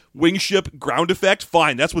world? Wing ship, ground effect?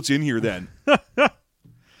 Fine, that's what's in here then.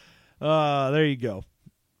 There you go.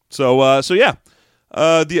 So yeah.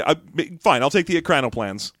 Fine, I'll take the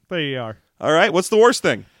Ekranoplans. There you are. All right, what's the worst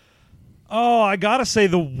thing? Oh, I gotta say,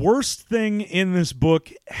 the worst thing in this book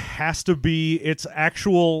has to be its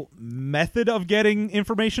actual method of getting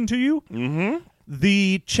information to you. Mm-hmm.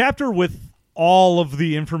 The chapter with all of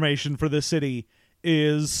the information for this city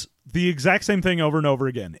is the exact same thing over and over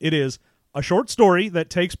again. It is a short story that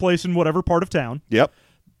takes place in whatever part of town. Yep.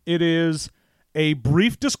 It is a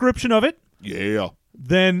brief description of it. Yeah.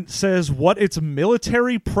 Then says what its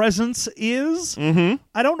military presence is. Mm-hmm.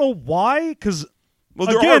 I don't know why, because... Well,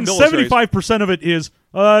 again, 75% of it is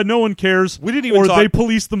no one cares. We didn't even they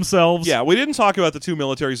police themselves. Yeah, we didn't talk about the two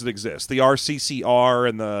militaries that exist, the RCCR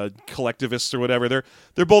and the collectivists or whatever.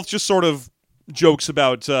 They're both just sort of jokes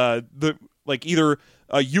about either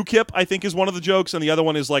UKIP, I think, is one of the jokes, and the other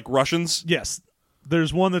one is like Russians. Yes,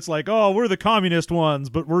 there's one that's like, oh, we're the communist ones,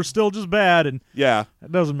 but we're still just bad, and yeah,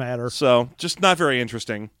 it doesn't matter. So just not very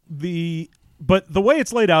interesting. But the way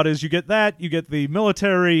it's laid out is you get the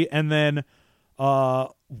military, and then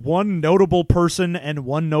one notable person and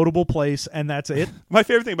one notable place, and that's it. My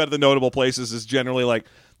favorite thing about the notable places is generally like,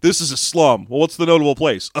 this is a slum. Well, what's the notable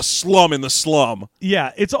place? A slum in the slum.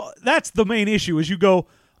 Yeah, that's the main issue is you go,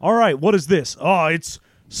 All right, what is this? Oh, it's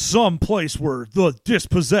some place where the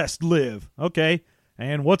dispossessed live. Okay,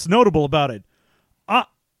 and what's notable about it?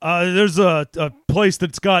 There's a place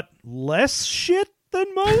that's got less shit than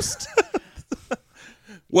most.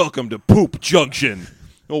 Welcome to Poop Junction.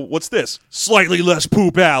 Oh, what's this? Slightly less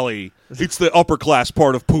Poop Alley. It's the upper class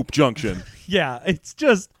part of Poop Junction. Yeah, it's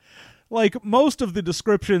just like most of the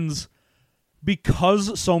descriptions,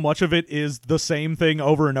 because so much of it is the same thing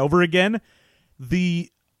over and over again, the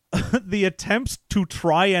attempts to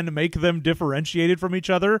try and make them differentiated from each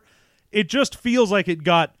other, it just feels like it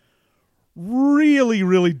got really,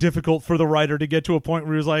 really difficult for the writer to get to a point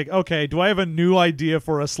where he was like, okay, do I have a new idea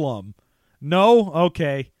for a slum? No?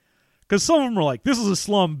 Okay. Because some of them are like, this is a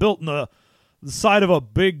slum built in the side of a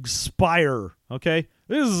big spire. Okay?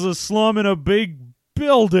 This is a slum in a big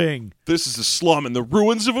building. This is a slum in the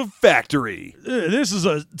ruins of a factory. This is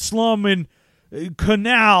a slum in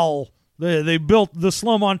canal. They built the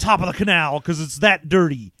slum on top of the canal because it's that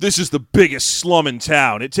dirty. This is the biggest slum in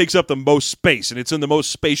town. It takes up the most space, and it's in the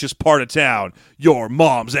most spacious part of town. Your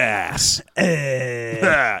mom's ass.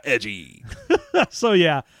 Edgy. So,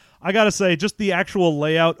 yeah, I got to say, just the actual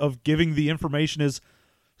layout of giving the information is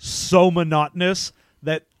so monotonous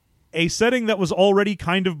that a setting that was already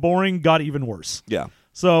kind of boring got even worse. Yeah.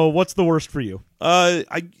 So, what's the worst for you? I'm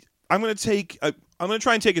going to take... I'm going to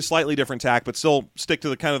try and take a slightly different tack, but still stick to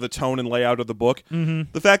the kind of the tone and layout of the book.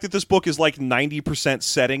 Mm-hmm. The fact that this book is like 90%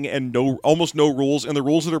 setting and almost no rules, and the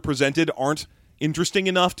rules that are presented aren't interesting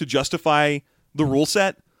enough to justify the rule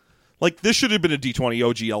set. Like, this should have been a D20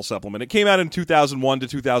 OGL supplement. It came out in 2001 to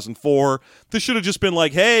 2004. This should have just been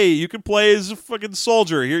like, hey, you can play as a fucking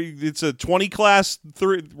soldier. Here, it's a 20 class,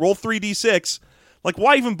 roll 3d6. Like,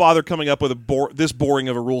 why even bother coming up with this boring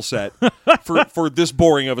of a rule set for this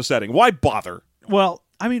boring of a setting? Why bother? Well,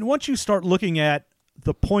 I mean, once you start looking at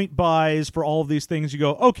the point buys for all of these things, you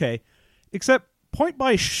go, okay, except point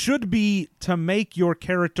buy should be to make your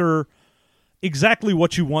character exactly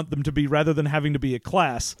what you want them to be rather than having to be a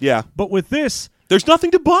class. Yeah. But with this, there's nothing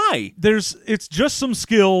to buy. It's just some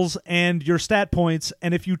skills and your stat points,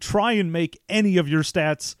 and if you try and make any of your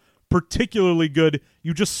stats particularly good,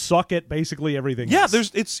 you just suck at basically everything else.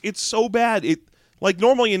 It's so bad. Like,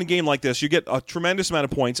 normally in a game like this, you get a tremendous amount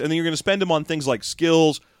of points, and then you're going to spend them on things like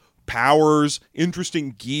skills, powers,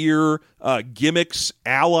 interesting gear, gimmicks,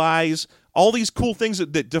 allies, all these cool things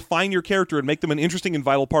that define your character and make them an interesting and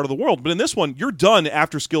vital part of the world. But in this one, you're done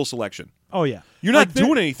after skill selection. Oh, yeah. You're not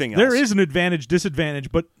doing anything else. There is an advantage,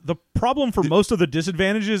 disadvantage, but the problem for most of the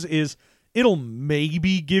disadvantages is it'll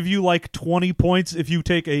maybe give you like 20 points if you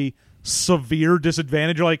take a severe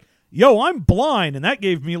disadvantage. You're like, yo, I'm blind, and that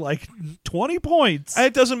gave me like 20 points. And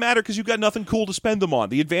it doesn't matter because you've got nothing cool to spend them on.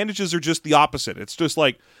 The advantages are just the opposite. It's just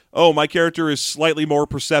like, oh, my character is slightly more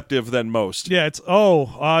perceptive than most. Yeah, it's,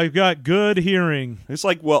 I've got good hearing. It's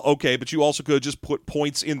like, well, okay, but you also could just put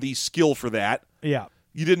points in the skill for that. Yeah.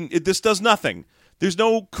 You didn't. This does nothing. There's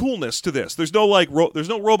no coolness to this. There's no like. There's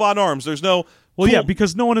no robot arms. There's no. Well, yeah,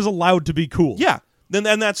 because no one is allowed to be cool. Yeah. Then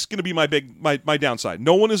that's going to be my downside.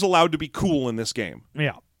 No one is allowed to be cool in this game.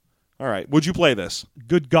 Yeah. All right. Would you play this?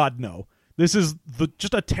 Good God, no. This is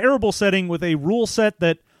just a terrible setting with a rule set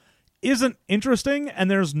that isn't interesting, and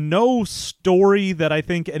there's no story that I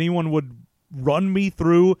think anyone would run me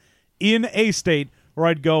through in a state where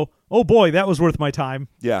I'd go, oh boy, that was worth my time.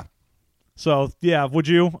 Yeah. So, yeah, would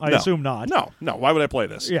you? I assume not. No. Why would I play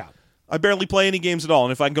this? Yeah. I barely play any games at all,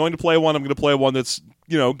 and if I'm going to play one, I'm going to play one that's,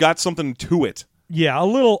 got something to it. Yeah, a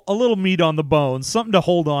little meat on the bones, something to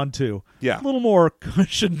hold on to. Yeah. A little more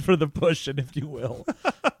cushion for the pushing, if you will.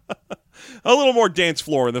 A little more dance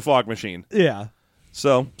floor in the fog machine. Yeah.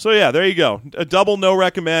 So yeah, there you go. A double no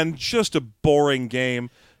recommend, just a boring game.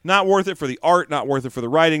 Not worth it for the art, not worth it for the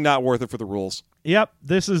writing, not worth it for the rules. Yep,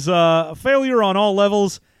 this is a failure on all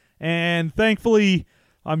levels, and thankfully,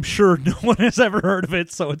 I'm sure no one has ever heard of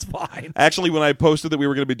it, so it's fine. Actually, when I posted that we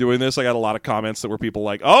were going to be doing this, I got a lot of comments that were people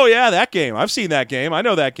like, oh yeah, that game. I've seen that game. I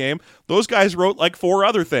know that game. Those guys wrote like 4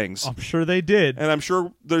 other things. I'm sure they did. And I'm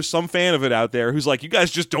sure there's some fan of it out there who's like, you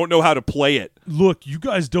guys just don't know how to play it. Look, you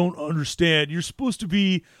guys don't understand. You're supposed to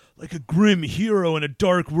be like a grim hero in a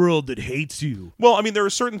dark world that hates you. Well, I mean, there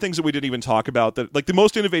are certain things that we didn't even talk about that, like, the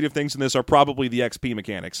most innovative things in this are probably the XP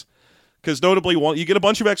mechanics. Because notably, you get a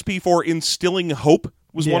bunch of XP for instilling hope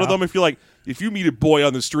was one of them. If you meet a boy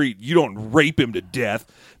on the street, you don't rape him to death,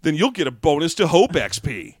 then you'll get a bonus to hope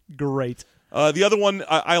XP. Great. The other one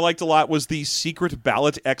I liked a lot was the secret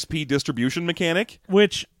ballot XP distribution mechanic.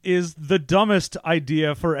 Which is the dumbest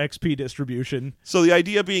idea for XP distribution. So the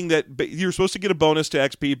idea being that you're supposed to get a bonus to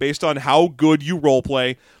XP based on how good you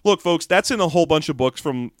roleplay. Look, folks, that's in a whole bunch of books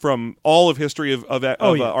from all of history of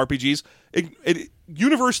RPGs. It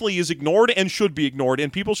universally is ignored and should be ignored,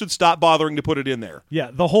 and people should stop bothering to put it in there. Yeah,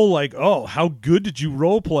 the whole how good did you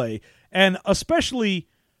roleplay? And especially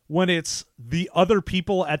when it's the other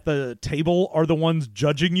people at the table are the ones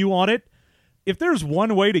judging you on it. If there's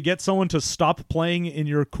one way to get someone to stop playing in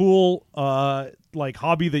your cool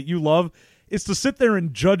hobby that you love, it's to sit there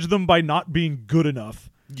and judge them by not being good enough.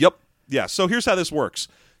 Yep. Yeah, so here's how this works.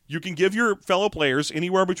 You can give your fellow players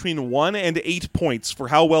anywhere between 1 and 8 points for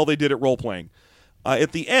how well they did at role-playing.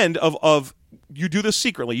 At the end of you do this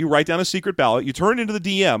secretly. You write down a secret ballot. You turn it into the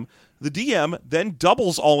DM. The DM then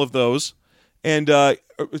doubles all of those and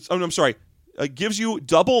gives you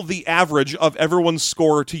double the average of everyone's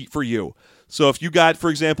score for you. So if you got, for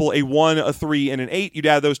example, a 1, a 3, and an 8, you'd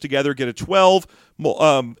add those together, get a 12,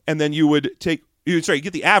 and then you would get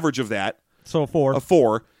the average of that. So a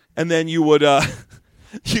 4, and then you would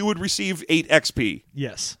you would receive 8 XP.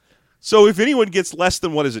 Yes. So if anyone gets less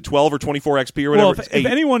than 12 or 24 XP or whatever, well, if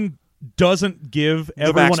anyone doesn't give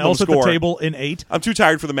everyone else at the table an 8, I'm too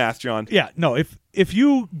tired for the math, John. Yeah, no. If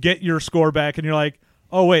you get your score back and you're like,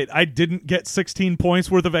 oh wait, I didn't get 16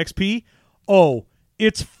 points worth of XP. Oh,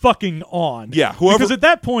 it's fucking on. Yeah, because at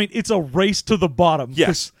that point it's a race to the bottom.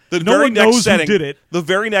 Yes, no one knows who did it. The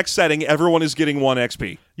very next setting, everyone is getting 1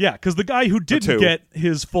 XP. Yeah, because the guy who didn't get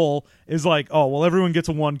his full is like, oh well, everyone gets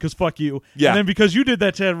a 1 because fuck you. Yeah, and then because you did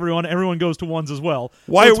that to everyone goes to 1s as well.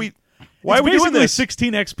 Why are we doing this?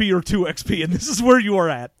 16 XP or 2 XP, and this is where you are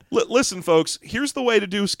at. Listen, folks, here's the way to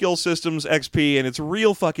do skill systems XP, and it's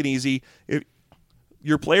real fucking easy.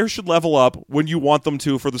 Your players should level up when you want them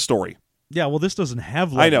to for the story. Yeah, well, this doesn't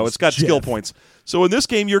have levels. I know, it's got skill points. So in this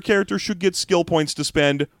game, your character should get skill points to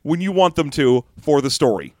spend when you want them to for the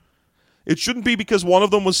story. It shouldn't be because one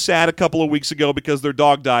of them was sad a couple of weeks ago because their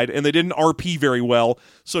dog died and they didn't RP very well,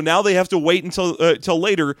 so now they have to wait until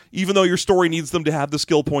later, even though your story needs them to have the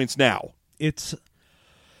skill points now.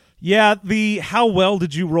 The how well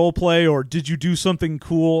did you roleplay or did you do something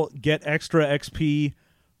cool, get extra XP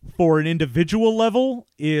for an individual level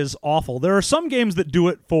is awful. There are some games that do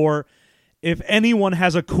it for if anyone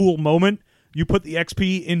has a cool moment, you put the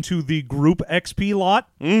XP into the group XP lot.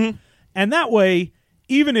 Mm-hmm. And that way,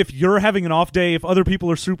 even if you're having an off day, if other people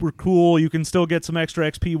are super cool, you can still get some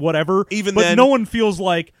extra XP, whatever. But no one feels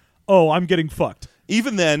like, oh, I'm getting fucked.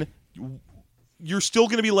 Even then, you're still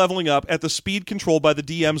going to be leveling up at the speed controlled by the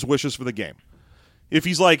DM's wishes for the game. If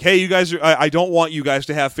he's like, hey, you guys, I don't want you guys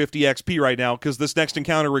to have 50 XP right now because this next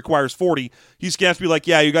encounter requires 40, he's going to have to be like,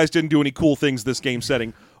 yeah, you guys didn't do any cool things this game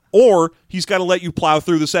setting. Or he's got to let you plow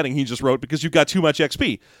through the setting he just wrote because you've got too much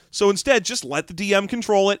XP. So instead, just let the DM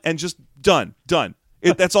control it and just done.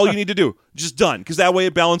 That's all you need to do. Just done, because that way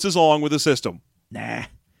it balances along with the system. Nah.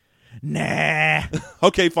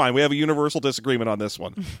 Okay, fine. We have a universal disagreement on this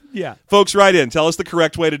one. Yeah. Folks, write in. Tell us the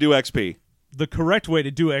correct way to do XP. The correct way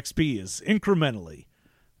to do XP is incrementally.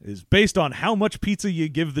 Is based on how much pizza you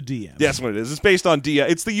give the DM. That's what it is. It's based on DM.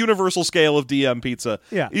 It's the universal scale of DM pizza.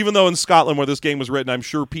 Yeah. Even though in Scotland, where this game was written, I'm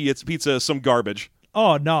sure pizza is some garbage.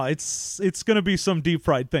 Oh, no. It's going to be some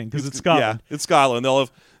deep-fried thing, because it's Scotland. Yeah, it's Scotland. They'll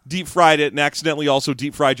have deep-fried it and accidentally also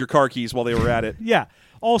deep-fried your car keys while they were at it. Yeah.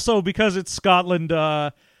 Also, because it's Scotland,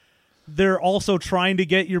 they're also trying to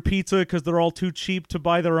get your pizza because they're all too cheap to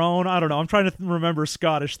buy their own. I don't know. I'm trying to remember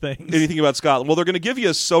Scottish things. Anything about Scotland? Well, they're going to give you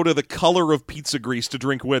a soda the color of pizza grease to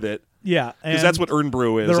drink with it. Yeah, because that's what Earn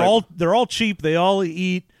Brew is. They're all cheap. They all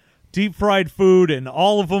eat deep fried food, and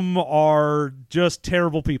all of them are just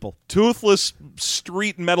terrible people. Toothless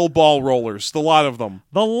street metal ball rollers. The lot of them.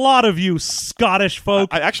 The lot of you Scottish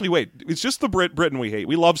folk. Actually, wait. It's just the Britain we hate.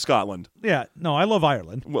 We love Scotland. Yeah, no, I love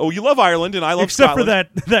Ireland. Well, you love Ireland, and I love Except Scotland.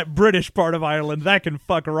 for that British part of Ireland. That can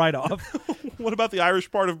fuck right off. What about the Irish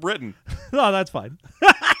part of Britain? Oh, that's fine.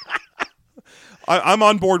 I'm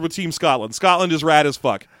on board with Team Scotland. Scotland is rad as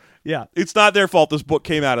fuck. Yeah. It's not their fault this book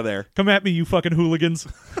came out of there. Come at me, you fucking hooligans.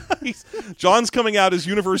 John's coming out as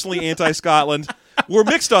universally anti-Scotland. We're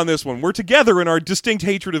mixed on this one. We're together in our distinct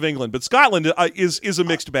hatred of England, but Scotland is a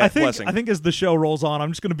mixed blessing. I think as the show rolls on,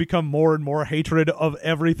 I'm just going to become more and more hatred of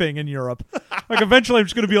everything in Europe. Like, eventually I'm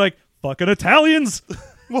just going to be like, fucking Italians!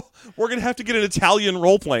 Well, we're going to have to get an Italian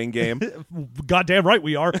role-playing game. Goddamn right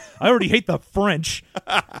we are. I already hate the French.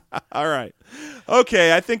 All right.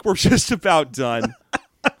 Okay, I think we're just about done.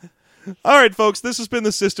 All right, folks, this has been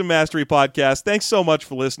the System Mastery Podcast. Thanks so much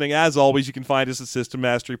for listening. As always, you can find us at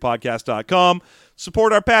systemmasterypodcast.com.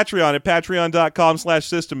 Support our Patreon at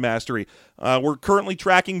patreon.com/systemmastery. We're currently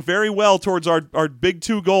tracking very well towards our big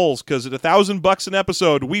 2 goals, because at $1,000 an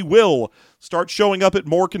episode, we will start showing up at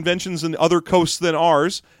more conventions in other coasts than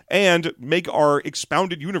ours and make our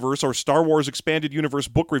Expounded Universe, our Star Wars Expanded Universe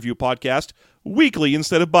book review podcast, weekly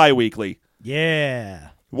instead of bi-weekly. Yeah.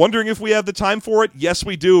 Wondering if we have the time for it? Yes,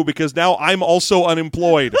 we do, because now I'm also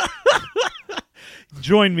unemployed.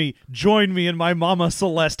 Join me in my Mama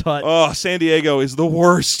Celeste hut. Oh, San Diego is the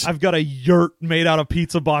worst. I've got a yurt made out of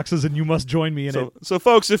pizza boxes, and you must join me in it. So,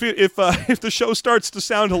 folks, if the show starts to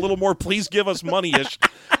sound a little more "please give us money"-ish,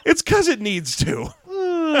 it's because it needs to.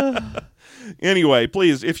 Anyway,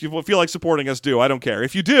 please, if you feel like supporting us, do. I don't care.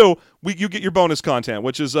 If you do, you get your bonus content,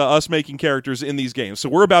 which is us making characters in these games. So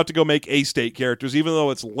we're about to go make A-State characters, even though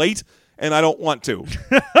it's late and I don't want to.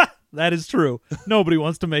 That is true. Nobody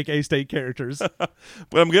wants to make A-State characters. But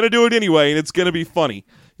I'm going to do it anyway, and it's going to be funny.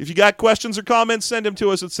 If you got questions or comments, send them to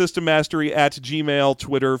us at systemmastery at Gmail,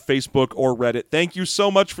 Twitter, Facebook, or Reddit. Thank you so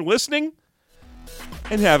much for listening,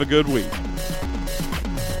 and have a good week.